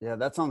 Yeah,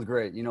 that sounds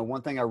great. You know,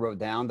 one thing I wrote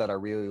down that I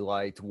really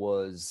liked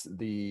was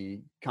the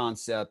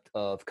concept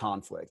of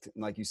conflict.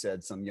 And like you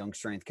said, some young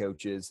strength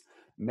coaches,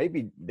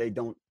 maybe they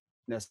don't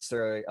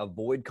necessarily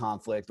avoid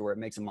conflict or it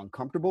makes them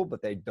uncomfortable,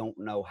 but they don't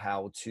know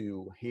how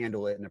to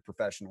handle it in a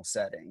professional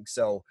setting.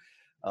 So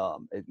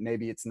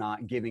maybe it's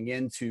not giving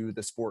in to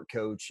the sport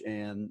coach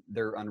and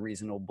their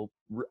unreasonable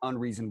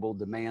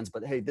demands,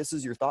 but hey, this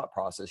is your thought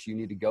process you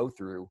need to go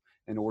through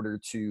in order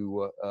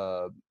to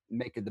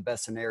make it the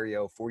best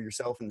scenario for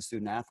yourself and the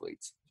student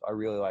athletes. So I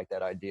really like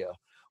that idea.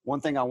 One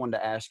thing I wanted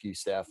to ask you,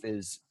 Steph,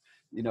 is,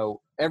 you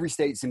know, every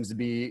state seems to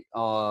be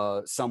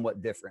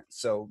somewhat different.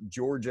 So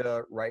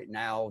Georgia right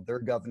now, their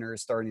governor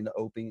is starting to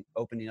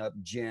opening up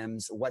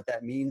gyms. What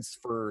that means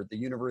for the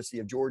University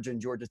of Georgia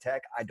and Georgia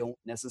Tech, I don't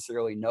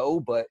necessarily know,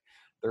 but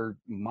there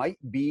might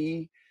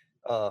be,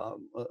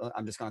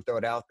 I'm just going to throw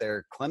it out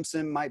there,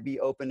 Clemson might be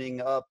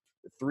opening up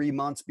 3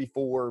 months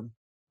before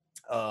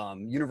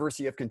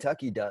University of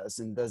Kentucky does.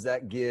 And does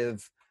that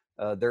give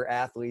their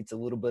athletes a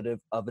little bit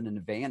of an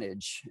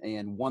advantage?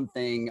 And one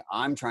thing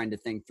I'm trying to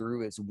think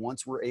through is,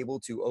 once we're able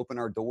to open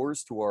our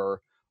doors to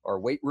our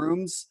weight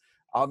rooms,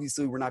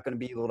 obviously we're not going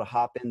to be able to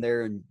hop in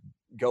there and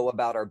go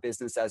about our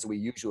business as we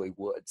usually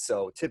would.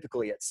 So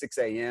typically at 6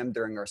 a.m.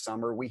 during our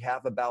summer, we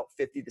have about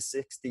 50 to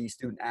 60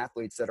 student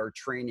athletes that are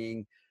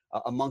training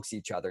amongst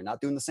each other,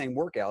 not doing the same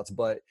workouts,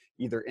 but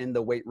either in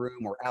the weight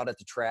room or out at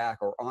the track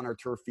or on our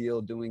turf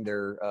field doing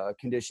their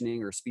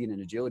conditioning or speed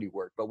and agility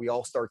work. But we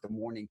all start the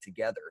morning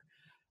together.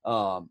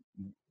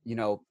 You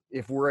know,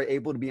 if we're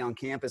able to be on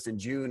campus in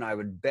June, I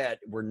would bet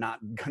we're not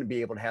going to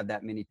be able to have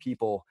that many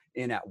people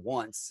in at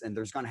once. And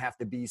there's going to have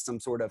to be some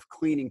sort of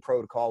cleaning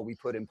protocol we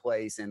put in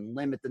place and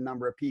limit the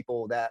number of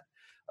people that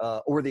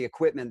or the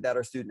equipment that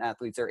our student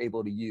athletes are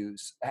able to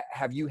use.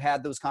 Have you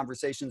had those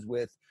conversations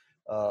with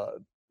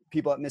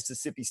people at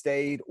Mississippi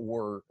State,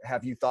 or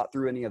have you thought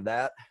through any of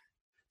that?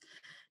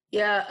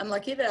 Yeah, I'm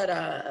lucky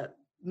that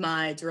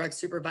my direct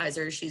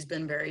supervisor, she's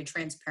been very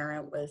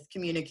transparent with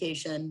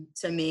communication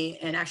to me.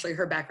 And actually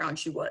her background,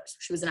 she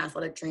was an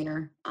athletic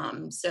trainer.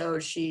 So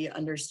she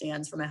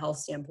understands from a health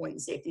standpoint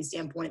and safety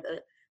standpoint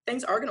that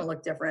things are going to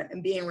look different,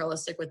 and being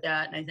realistic with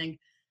that. And I think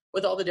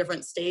with all the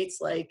different states,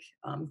 like,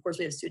 of course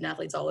we have student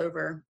athletes all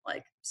over,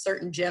 like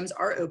certain gyms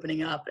are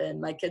opening up,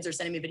 and my kids are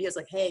sending me videos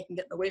like, hey, I can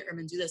get in the weight room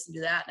and do this and do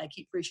that. And I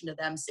keep preaching to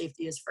them,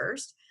 safety is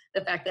first.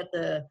 The fact that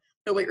the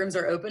weight rooms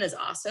are open is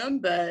awesome,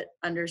 but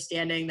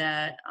understanding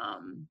that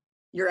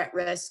you're at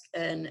risk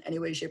in any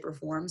way, shape, or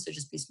form. So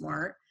just be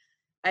smart.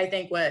 I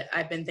think what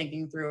I've been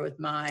thinking through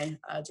with my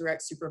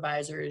direct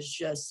supervisor is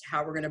just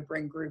how we're going to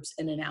bring groups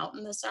in and out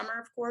in the summer,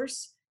 of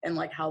course, and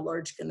like how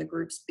large can the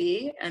groups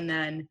be, and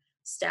then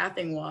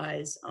staffing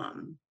wise,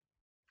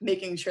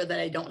 making sure that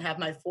I don't have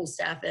my full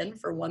staff in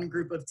for one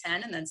group of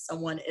 10 and then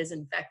someone is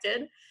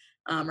infected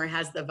or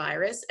has the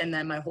virus, and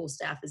then my whole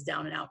staff is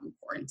down and out in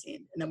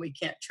quarantine, and then we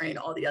can't train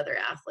all the other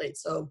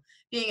athletes. So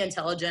being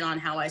intelligent on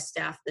how I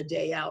staff the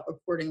day out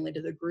accordingly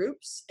to the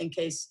groups in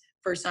case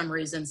for some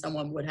reason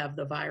someone would have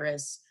the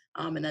virus,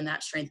 and then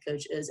that strength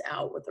coach is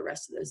out with the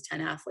rest of those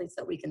 10 athletes,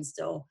 that we can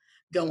still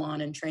go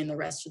on and train the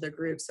rest of the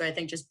group. So I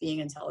think just being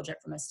intelligent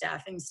from a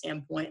staffing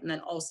standpoint, and then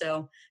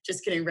also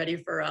just getting ready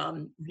for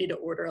me to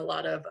order a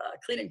lot of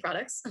cleaning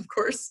products, of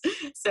course.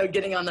 So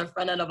getting on the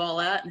front end of all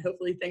that, and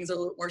hopefully things are a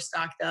little more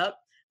stocked up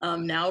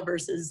now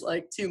versus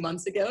like 2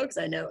 months ago, because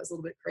I know it was a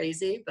little bit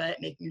crazy, but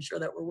making sure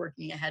that we're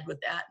working ahead with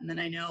that. And then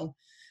I know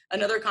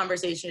another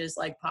conversation is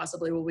like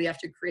possibly, will we have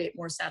to create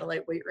more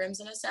satellite weight rooms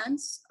in a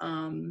sense,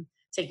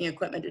 taking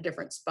equipment to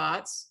different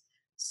spots.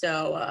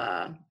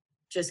 So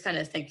just kind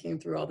of thinking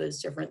through all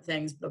those different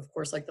things. But of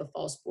course, like the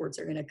fall sports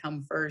are going to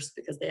come first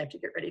because they have to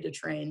get ready to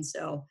train.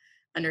 So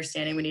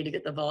understanding we need to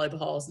get the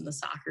volleyballs and the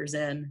soccers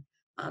in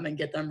and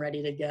get them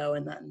ready to go.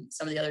 And then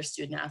some of the other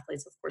student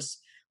athletes, of course,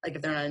 like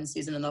if they're not in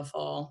season in the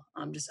fall,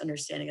 just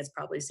understanding it's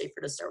probably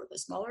safer to start with a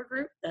smaller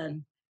group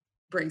than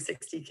bring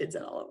 60 kids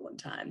in all at one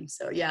time.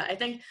 So yeah, I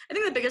think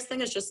the biggest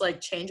thing is just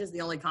like change is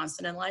the only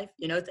constant in life.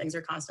 You know, things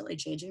are constantly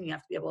changing. You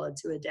have to be able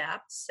to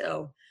adapt.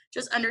 So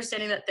just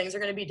understanding that things are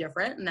going to be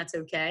different, and that's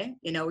okay.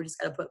 You know, we just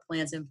got to put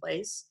plans in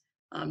place,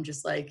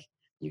 just like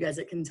you guys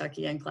at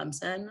Kentucky and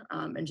Clemson,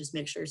 and just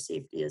make sure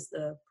safety is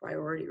the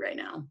priority right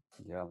now.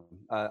 Yeah,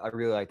 I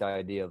really like the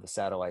idea of the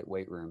satellite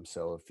weight room.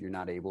 So if you're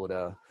not able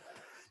to,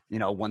 you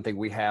know, one thing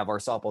we have, our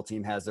softball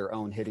team has their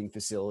own hitting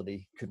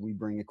facility. Could we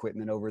bring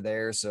equipment over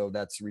there? So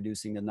that's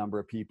reducing the number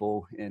of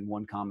people in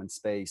one common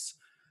space.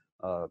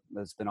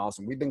 That's been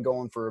awesome. We've been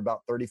going for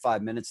about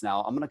 35 minutes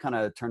now. I'm going to kind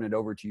of turn it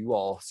over to you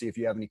all, see if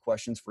you have any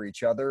questions for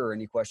each other or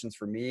any questions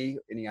for me,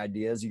 any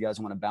ideas you guys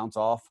want to bounce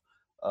off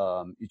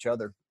each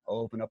other. I'll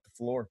open up the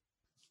floor.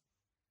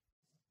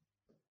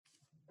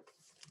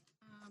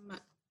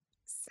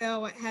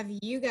 So have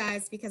you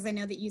guys, because I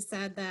know that you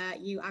said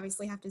that you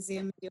obviously have to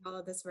Zoom and do all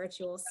of this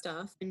virtual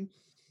stuff, and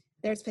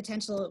there's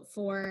potential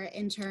for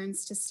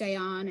interns to stay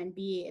on and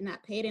be in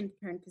that paid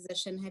intern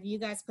position. Have you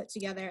guys put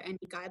together any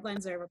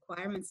guidelines or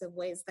requirements of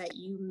ways that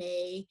you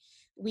may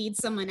weed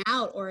someone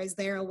out, or is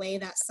there a way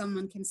that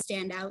someone can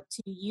stand out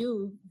to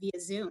you via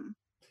Zoom?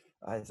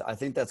 I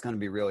think that's going to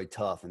be really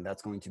tough, and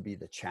that's going to be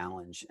the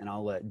challenge. And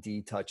I'll let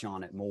Dee touch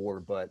on it more,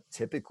 but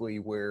typically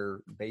we're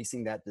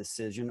basing that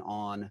decision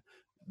on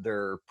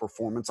their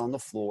performance on the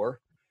floor.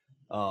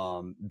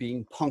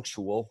 Being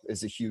punctual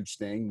is a huge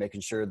thing, making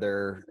sure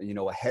they're, you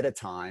know, ahead of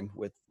time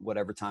with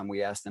whatever time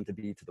we ask them to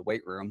be to the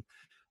weight room.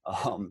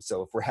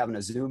 So if we're having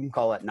a Zoom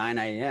call at 9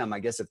 a.m., I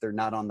guess if they're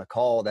not on the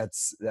call,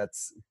 that's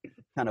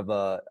kind of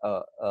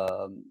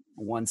a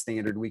one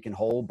standard we can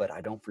hold, but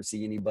I don't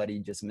foresee anybody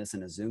just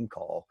missing a Zoom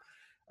call.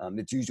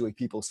 It's usually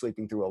people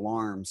sleeping through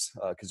alarms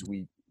because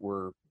we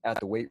were at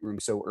the weight room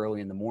so early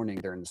in the morning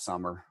during the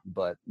summer.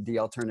 But Dee,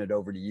 I'll turn it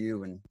over to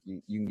you, and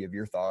you can give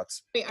your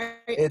thoughts. Wait,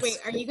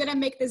 are you going to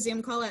make the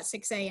Zoom call at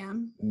 6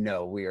 a.m.?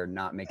 No, we are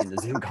not making the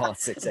Zoom call at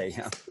 6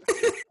 a.m.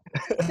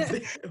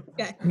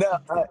 Okay. No,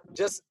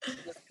 just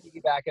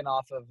piggybacking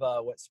off of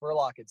what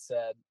Spurlock had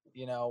said,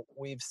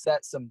 we've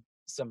set some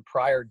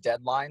prior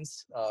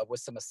deadlines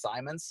with some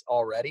assignments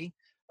already.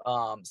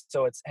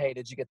 So it's, hey,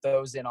 did you get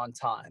those in on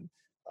time?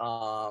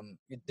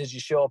 Did you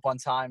show up on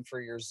time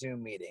for your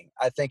Zoom meeting?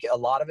 I think a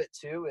lot of it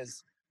too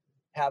is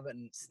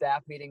having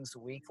staff meetings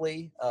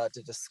weekly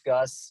to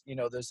discuss,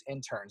 those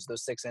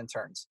 6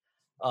 interns.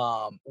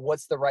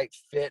 What's the right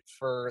fit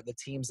for the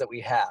teams that we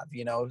have,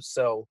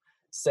 So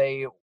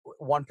say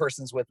one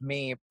person's with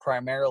me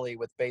primarily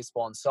with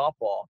baseball and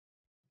softball,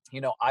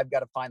 I've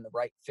got to find the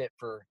right fit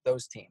for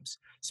those teams.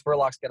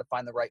 Spurlock's got to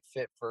find the right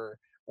fit for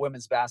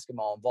women's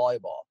basketball and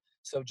volleyball.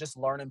 So just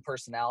learning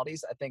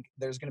personalities. I think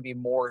there's going to be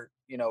more,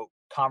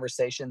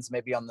 conversations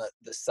maybe on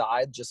the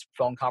side, just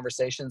phone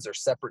conversations or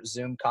separate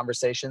Zoom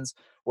conversations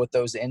with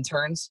those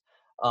interns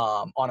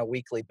on a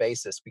weekly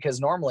basis. Because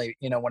normally,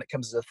 when it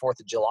comes to the 4th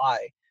of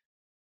July,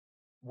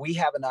 we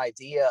have an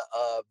idea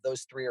of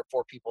those 3 or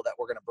 4 people that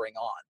we're going to bring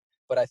on.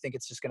 But I think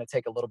it's just going to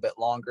take a little bit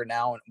longer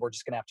now, and we're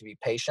just going to have to be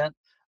patient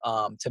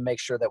to make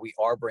sure that we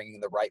are bringing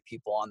the right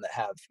people on that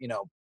have,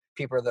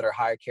 people that are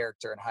higher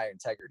character and higher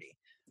integrity.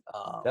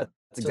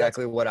 That's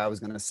exactly what I was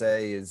going to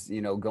say is,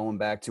 going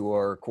back to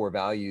our core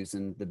values,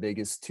 and the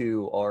biggest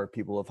 2 are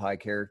people of high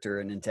character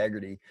and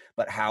integrity.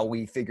 But how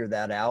we figure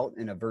that out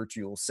in a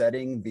virtual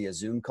setting via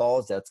Zoom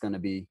calls, that's going to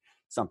be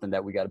something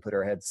that we got to put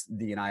our heads,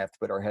 Dee and I have to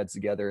put our heads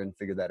together and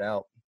figure that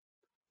out.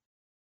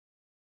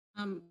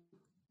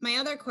 My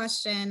other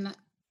question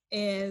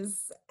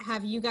is,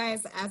 have you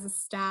guys as a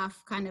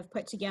staff kind of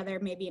put together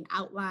maybe an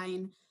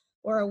outline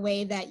or a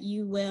way that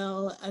you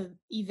will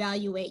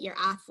evaluate your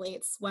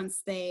athletes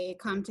once they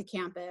come to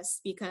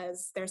campus?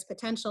 Because there's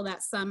potential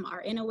that some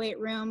are in a weight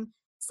room,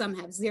 some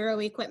have 0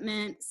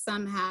 equipment,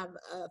 some have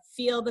a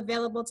field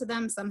available to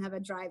them, some have a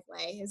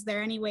driveway. Is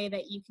there any way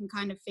that you can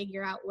kind of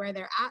figure out where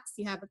they're at so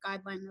you have a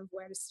guideline of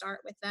where to start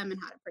with them and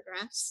how to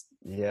progress?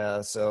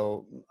 Yeah,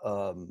 so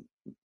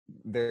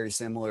very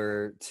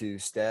similar to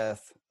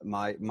Steph,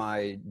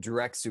 my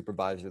direct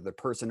supervisor, the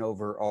person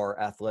over our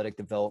athletic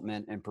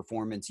development and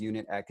performance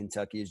unit at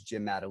Kentucky, is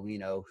Jim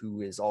Madalino,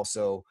 who is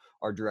also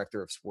our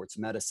director of sports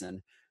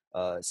medicine.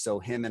 So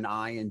him and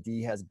I, and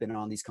Dee has been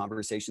on these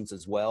conversations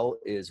as well,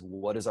 is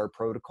what is our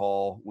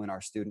protocol when our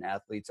student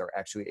athletes are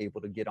actually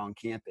able to get on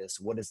campus?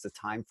 What is the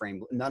time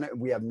frame?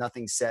 We have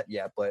nothing set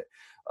yet, but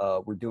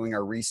we're doing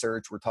our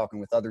research. We're talking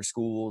with other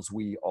schools.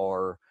 We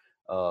are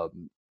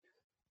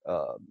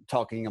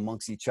talking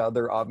amongst each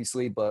other,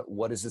 obviously, but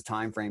what does the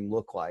time frame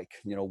look like?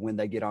 When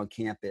they get on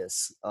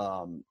campus,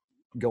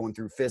 going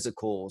through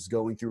physicals,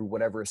 going through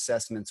whatever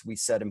assessments we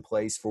set in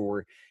place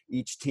for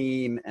each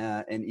team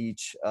and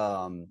each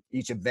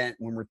event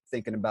when we're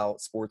thinking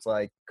about sports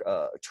like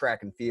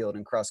track and field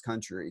and cross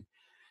country.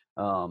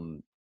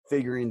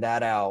 Figuring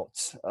that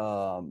out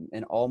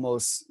and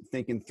almost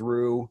thinking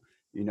through,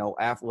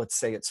 after, let's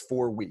say it's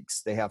 4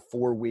 weeks, they have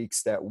 4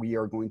 weeks that we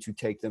are going to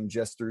take them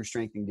just through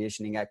strength and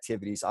conditioning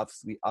activities,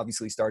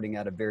 obviously starting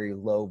at a very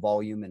low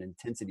volume and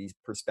intensity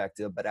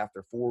perspective. But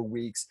after 4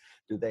 weeks,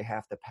 do they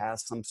have to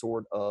pass some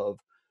sort of,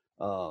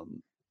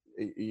 an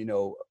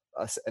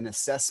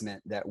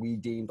assessment that we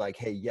deemed like,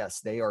 hey, yes,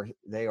 they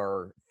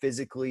are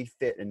physically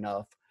fit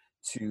enough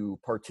to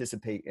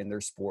participate in their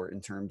sport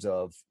in terms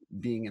of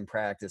being in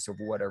practice or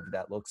whatever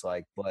that looks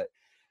like. But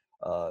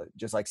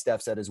just like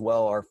Steph said as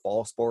well, our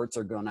fall sports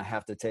are going to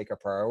have to take a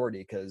priority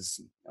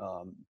because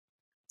I'm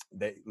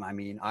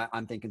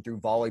thinking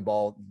through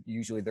volleyball.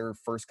 Usually their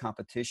first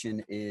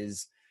competition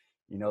is,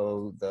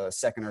 the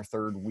 2nd or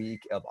 3rd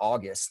week of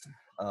August.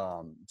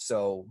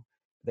 So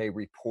their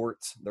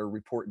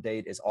report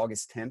date is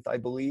August 10th, I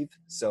believe.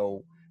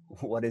 So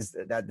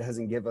that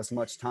doesn't give us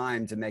much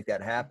time to make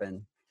that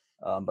happen.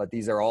 But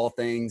these are all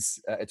things,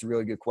 it's a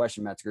really good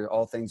question, Metzger,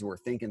 all things we're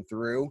thinking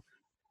through.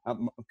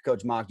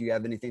 Coach Mock, do you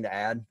have anything to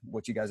add?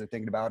 What you guys are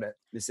thinking about at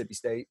Mississippi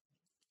State?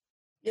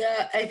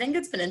 Yeah, I think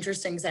it's been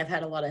interesting because I've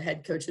had a lot of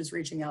head coaches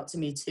reaching out to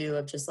me too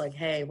of just like,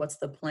 hey, what's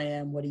the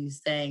plan? What do you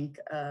think?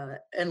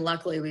 And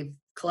luckily we've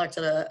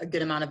collected a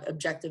good amount of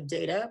objective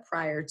data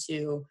prior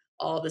to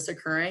all this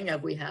occurring.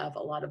 We have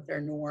a lot of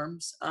their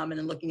norms and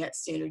then looking at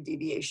standard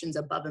deviations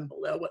above and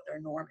below what their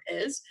norm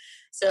is.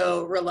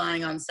 So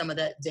relying on some of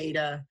that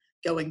data,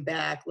 going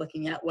back,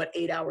 looking at what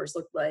 8 hours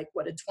looked like,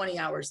 what did 20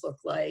 hours look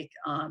like,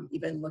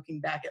 even looking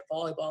back at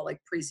volleyball,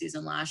 like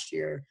preseason last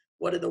year,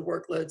 what do the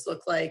workloads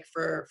look like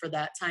for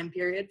that time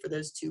period, for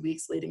those 2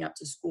 weeks leading up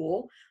to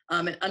school,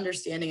 and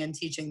understanding and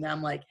teaching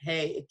them like,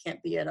 hey, it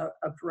can't be an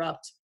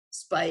abrupt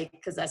spike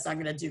because that's not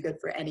going to do good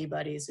for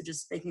anybody. So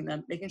just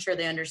making sure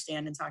they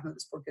understand and talking with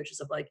the sport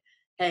coaches of like,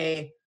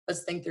 hey,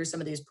 let's think through some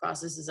of these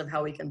processes of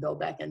how we can build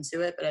back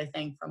into it. But I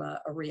think from a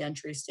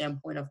reentry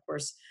standpoint, of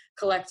course,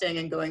 collecting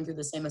and going through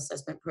the same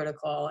assessment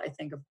protocol, I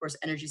think, of course,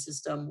 energy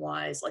system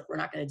wise, like we're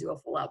not going to do a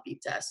full out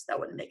beep test. That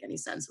wouldn't make any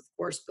sense, of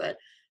course, but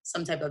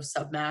some type of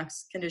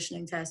submax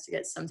conditioning test to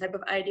get some type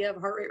of idea of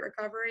heart rate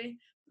recovery,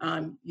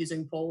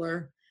 using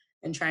Polar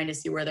and trying to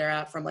see where they're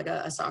at from like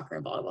a soccer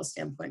and volleyball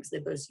standpoint, because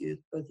they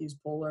both use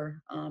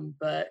Polar.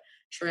 But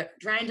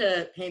trying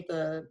to paint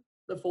the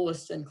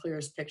fullest and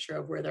clearest picture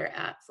of where they're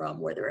at from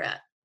where they're at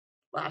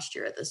last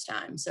year at this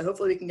time. So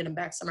hopefully we can get them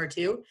back summer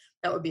too.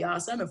 That would be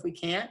awesome. If we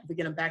can't, if we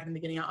get them back in the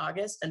beginning of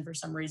August and for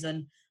some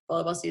reason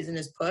volleyball season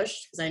is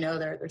pushed, because I know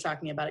they're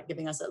talking about it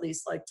giving us at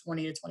least like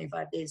 20 to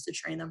 25 days to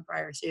train them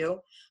prior to,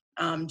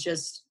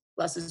 just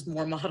less is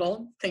more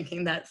model,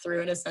 thinking that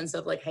through in a sense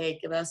of like, hey,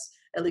 give us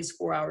at least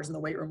 4 hours in the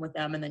weight room with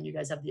them, and then you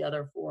guys have the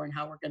other 4, and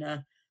how we're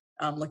going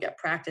to look at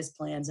practice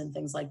plans and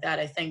things like that.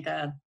 I think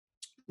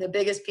the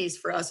biggest piece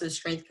for us as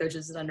strength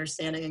coaches is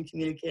understanding and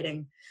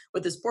communicating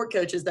with the sport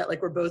coaches that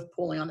like we're both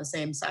pulling on the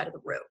same side of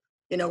the rope.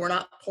 You know, we're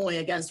not pulling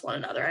against one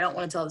another. I don't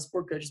want to tell the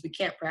sport coaches we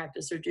can't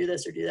practice or do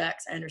this or do that,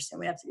 because I understand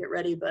we have to get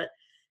ready, but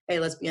hey,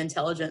 let's be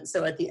intelligent.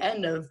 So at the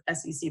end of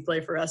SEC play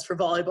for us for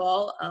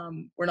volleyball,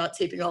 we're not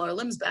taping all our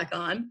limbs back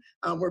on.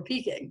 We're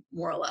peaking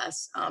more or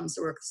less.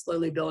 So we're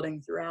slowly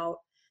building throughout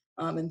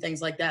and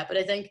things like that. But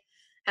I think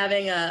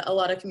having a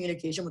lot of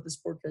communication with the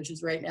sport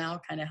coaches right now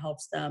kind of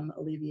helps them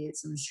alleviate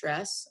some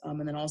stress.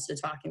 And then also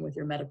talking with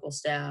your medical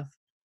staff.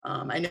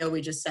 I know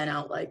we just sent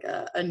out like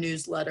a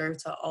newsletter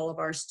to all of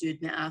our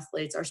student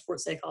athletes. Our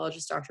sports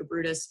psychologist, Dr.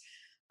 Brutus,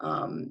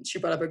 she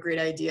brought up a great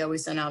idea. We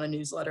sent out a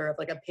newsletter of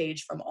like a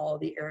page from all of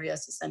the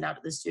areas to send out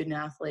to the student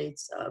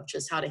athletes of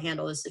just how to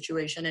handle the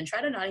situation, and try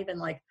to not even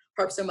like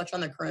harp so much on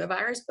the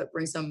coronavirus, but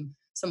bring some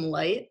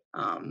light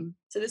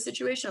to the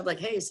situation of like,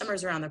 hey,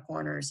 summer's around the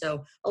corner.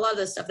 So a lot of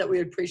the stuff that we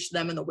would preach to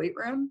them in the weight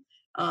room,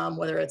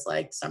 whether it's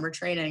like summer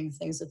training,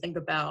 things to think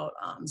about,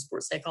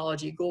 sports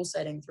psychology, goal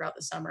setting throughout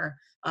the summer,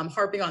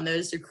 harping on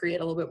those to create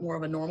a little bit more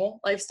of a normal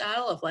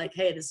lifestyle of like,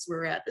 hey, this is where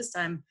we're at this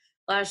time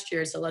last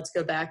year, so let's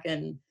go back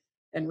and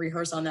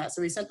rehearse on that.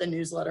 So we sent the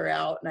newsletter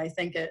out, and I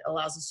think it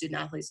allows the student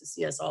athletes to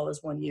see us all as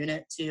one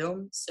unit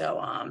too.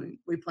 So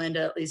we plan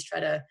to at least try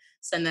to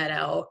send that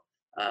out,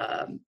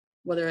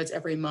 whether it's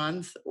every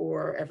month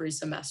or every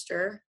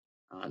semester,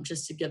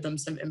 just to give them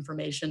some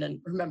information and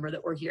remember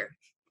that we're here.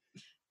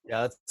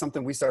 Yeah, that's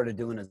something we started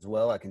doing as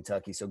well at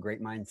Kentucky. So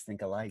great minds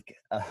think alike.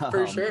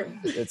 For sure.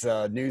 It's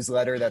a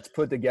newsletter that's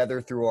put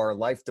together through our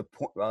life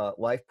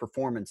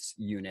performance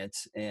unit,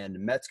 and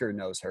Metzger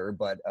knows her,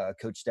 but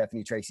Coach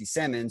Stephanie Tracy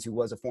Simmons, who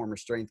was a former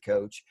strength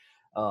coach,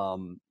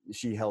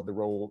 she held the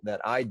role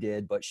that I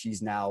did, but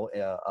she's now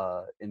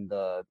in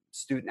the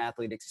student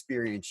athlete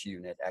experience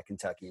unit at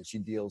Kentucky, and she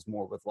deals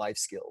more with life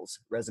skills,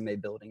 resume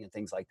building, and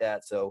things like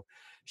that. So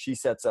she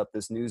sets up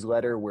this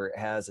newsletter where it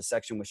has a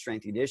section with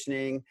strength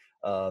conditioning,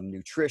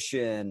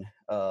 nutrition,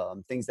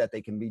 things that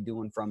they can be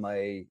doing from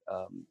a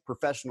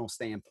professional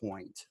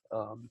standpoint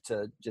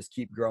to just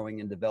keep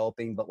growing and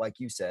developing. But like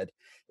you said,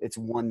 it's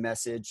one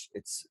message.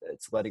 It's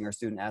letting our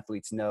student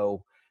athletes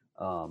know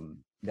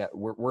that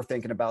we're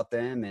thinking about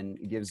them,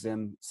 and gives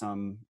them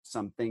some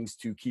things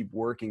to keep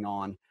working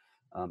on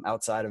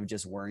outside of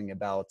just worrying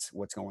about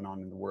what's going on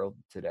in the world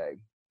today.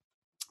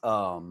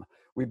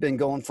 We've been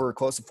going for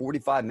close to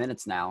 45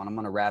 minutes now, and I'm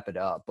going to wrap it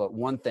up. But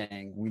one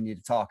thing we need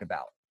to talk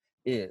about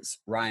is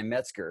Ryan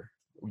Metzger,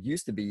 who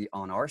used to be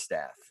on our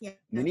staff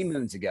many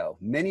moons ago.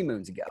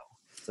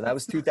 So that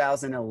was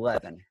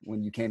 2011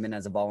 when you came in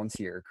as a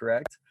volunteer,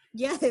 correct?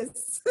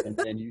 Yes. And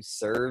then you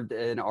served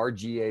an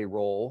RGA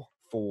role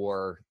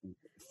for,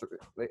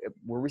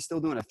 were we still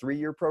doing a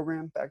 3-year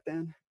program back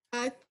then?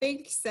 I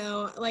think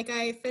so. Like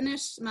I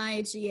finished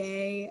my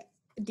GA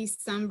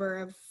December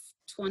of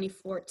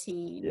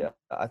 2014. Yeah,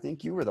 I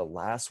think you were the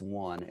last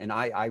one. And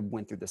I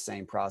went through the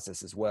same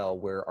process as well,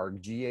 where our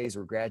GAs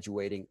were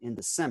graduating in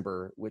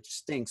December, which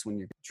stinks when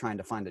you're trying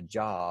to find a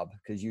job,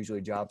 because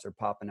usually jobs are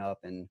popping up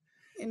in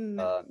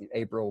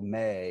April,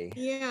 May.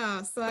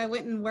 Yeah, so I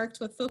went and worked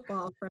with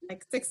football for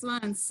like 6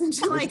 months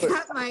until I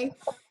got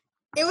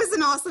it was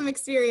an awesome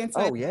experience.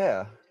 Oh,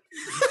 yeah.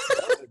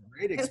 That was a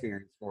great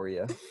experience for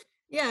you.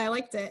 Yeah, I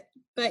liked it.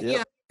 But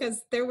yeah,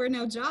 because there were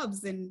no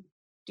jobs in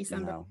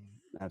December. No,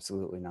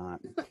 absolutely not.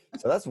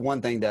 So that's one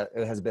thing that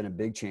has been a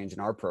big change in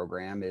our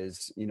program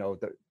is,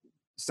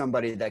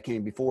 somebody that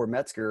came before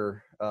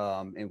Metzger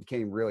and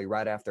came really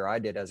right after I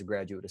did as a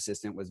graduate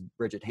assistant was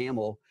Bridget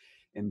Hamill.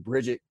 And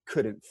Bridget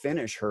couldn't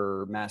finish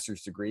her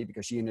master's degree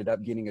because she ended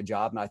up getting a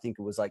job, and I think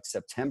it was like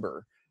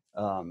September.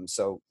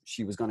 So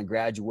she was going to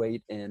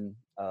graduate in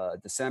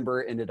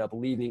December, ended up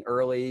leaving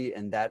early,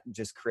 and that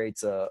just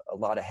creates a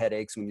lot of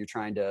headaches when you're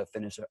trying to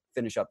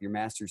finish up your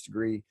master's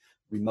degree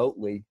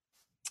remotely.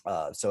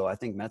 So I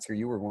think, Metzger,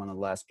 you were one of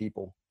the last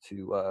people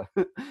to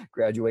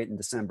graduate in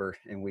December,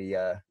 and we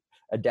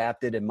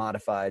adapted and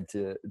modified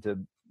to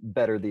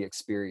better the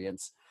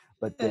experience.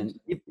 But then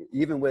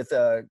even with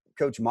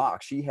Coach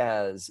Mock, she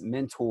has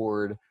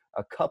mentored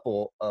a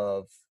couple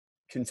of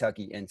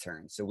Kentucky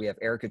interns. So we have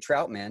Erica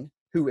Troutman,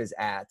 who is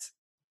at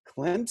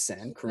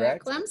Clemson, At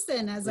correct?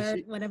 Clemson as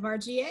one of our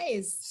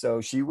GAs.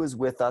 So she was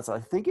with us, I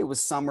think it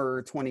was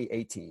summer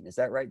 2018. Is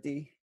that right,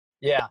 Dee?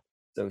 Yeah.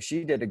 So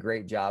she did a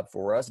great job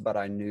for us, but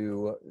I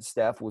knew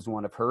Steph was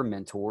one of her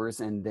mentors.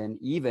 And then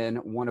even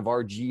one of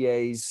our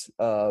GAs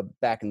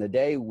back in the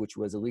day, which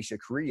was Alicia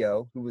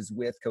Carrillo, who was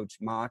with Coach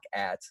Mock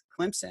at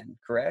Clemson,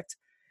 correct?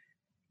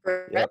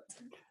 Correct. Yep.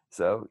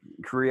 So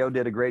Carrillo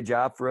did a great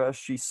job for us.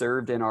 She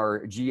served in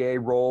our GA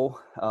role,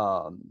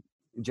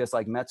 just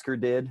like Metzger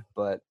did,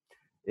 but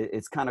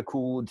it's kind of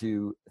cool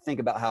to think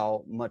about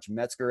how much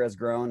Metzger has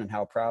grown and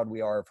how proud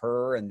we are of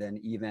her. And then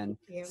even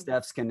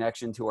Steph's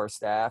connection to our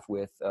staff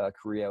with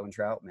Carrillo and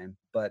Troutman.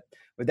 But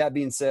with that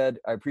being said,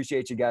 I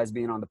appreciate you guys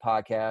being on the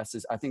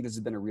podcast. I think this has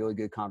been a really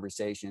good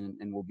conversation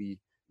and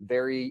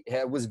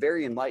it was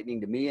very enlightening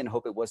to me, and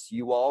hope it was to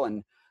you all.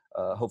 And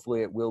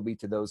hopefully it will be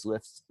to those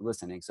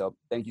listening. So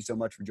thank you so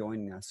much for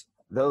joining us.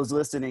 Those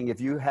listening, if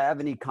you have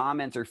any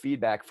comments or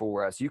feedback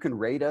for us, you can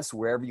rate us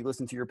wherever you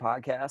listen to your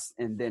podcast.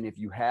 And then if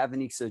you have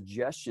any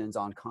suggestions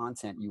on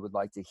content you would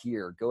like to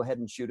hear, go ahead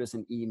and shoot us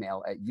an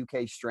email at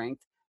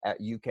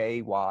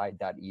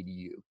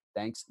ukstrength@uky.edu.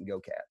 Thanks, and go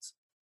Cats.